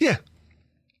trousers. Yeah.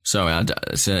 Sorry,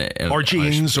 or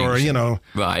jeans, or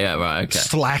right, okay,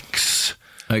 slacks.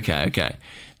 Okay,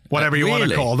 whatever you want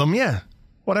to call them, yeah,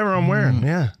 whatever I'm wearing,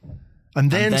 yeah, and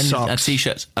then socks, a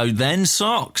t-shirt. Oh, then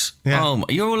socks. Yeah. Oh,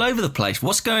 you're all over the place.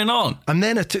 What's going on? And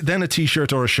then a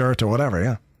t-shirt or a shirt or whatever.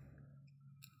 Yeah,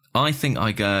 I think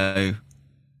I go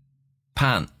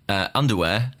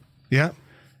underwear. Yeah,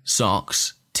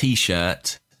 socks,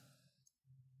 t-shirt,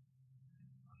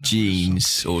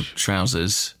 jeans or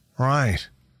trousers. Right.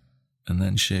 And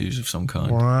then shoes of some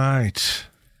kind. Right.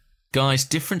 Guys,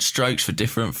 different strokes for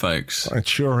different folks. It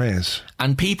sure is.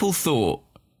 And people thought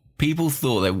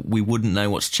that we wouldn't know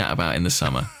what to chat about in the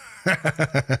summer.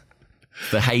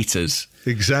 The haters.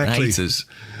 Exactly. The haters.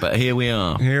 But here we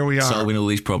are. Solving all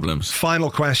these problems.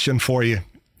 Final question for you.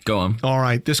 Go on. All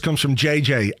right. This comes from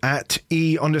JJ at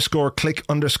E_click_tick.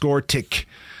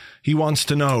 He wants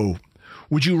to know,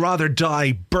 would you rather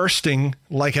die bursting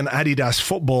like an Adidas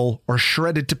football or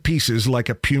shredded to pieces like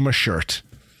a Puma shirt?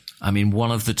 I mean,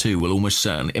 one of the two will almost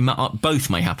certainly... both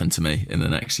may happen to me in the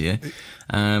next year.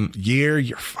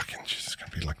 You're fucking... It's going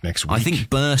to be like next week. I think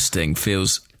bursting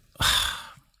feels...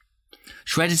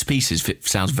 shredded to pieces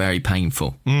sounds very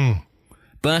painful.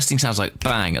 Bursting sounds like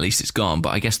bang, at least it's gone. But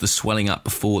I guess the swelling up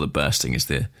before the bursting is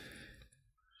the...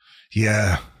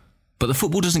 Yeah. But the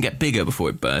football doesn't get bigger before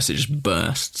it bursts. It just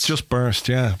bursts. Just burst,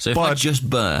 yeah. So if I just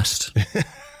burst,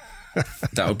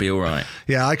 that would be all right.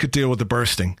 Yeah, I could deal with the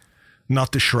bursting,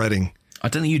 not the shredding. I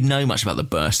don't think you'd know much about the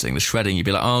bursting. The shredding, you'd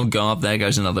be like, oh, God, there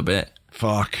goes another bit.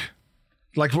 Fuck.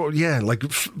 Like,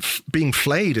 being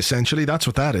flayed, essentially. That's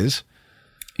what that is.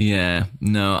 Yeah.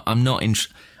 No, I'm not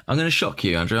interested. I'm going to shock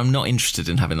you, Andrew. I'm not interested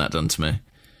in having that done to me.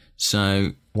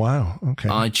 So... Wow, okay.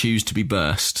 I choose to be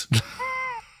burst.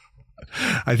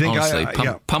 I think honestly,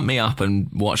 pump me up and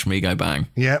watch me go bang.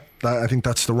 Yeah, I think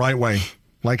that's the right way.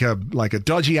 Like a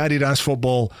dodgy Adidas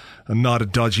football and not a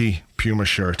dodgy Puma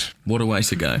shirt. What a way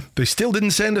to go. They still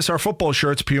didn't send us our football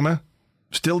shirts, Puma.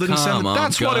 Still didn't send it.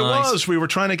 That's what it was. We were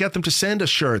trying to get them to send us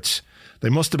shirts. They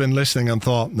must have been listening and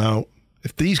thought, no,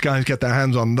 if these guys get their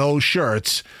hands on those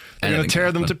shirts, they're going to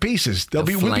tear them to pieces. We'll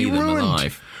be ruined.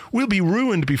 Alive. We'll be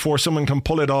ruined before someone can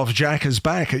pull it off Xhaka's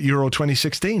back at Euro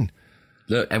 2016.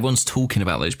 Look, everyone's talking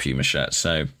about those Puma shirts,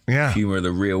 so Puma are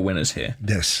the real winners here.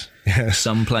 Yes.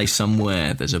 Someplace,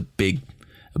 somewhere, there's a big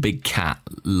cat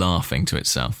laughing to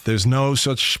itself. There's no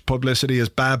such publicity as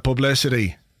bad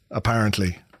publicity,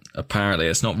 apparently. Apparently,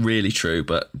 it's not really true,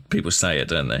 but people say it,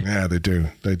 don't they? Yeah, they do.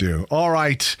 They do. All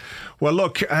right. Well,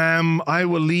 look, I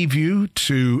will leave you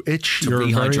to itch your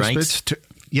rehydrate. various bits.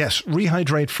 Yes,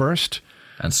 rehydrate first.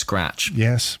 And scratch.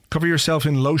 Yes. Cover yourself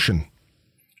in lotion.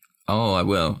 Oh, I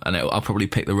will. And I'll probably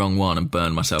pick the wrong one and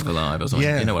burn myself alive or something.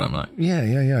 Yeah. You know what I'm like.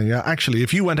 Yeah. Actually,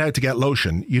 if you went out to get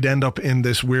lotion, you'd end up in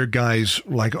this weird guy's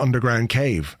like underground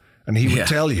cave, and he would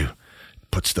tell you,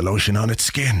 puts the lotion on its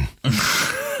skin.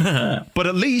 But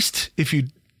at least if you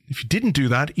didn't do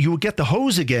that, you would get the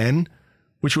hose again,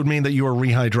 which would mean that you were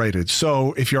rehydrated.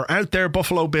 So if you're out there,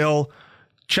 Buffalo Bill,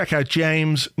 check out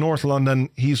James, North London.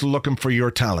 He's looking for your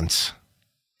talents.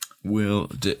 Will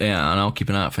do, and I'll keep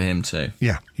an eye out for him too.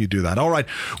 Yeah, you do that. All right.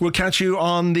 We'll catch you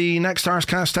on the next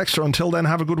Arsecast Extra. Until then,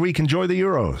 have a good week. Enjoy the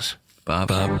Euros. Bye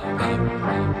bye.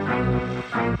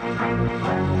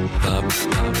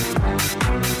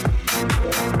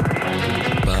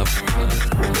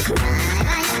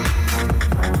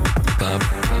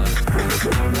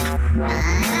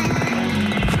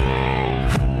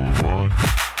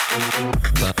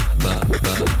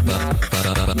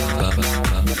 Bye.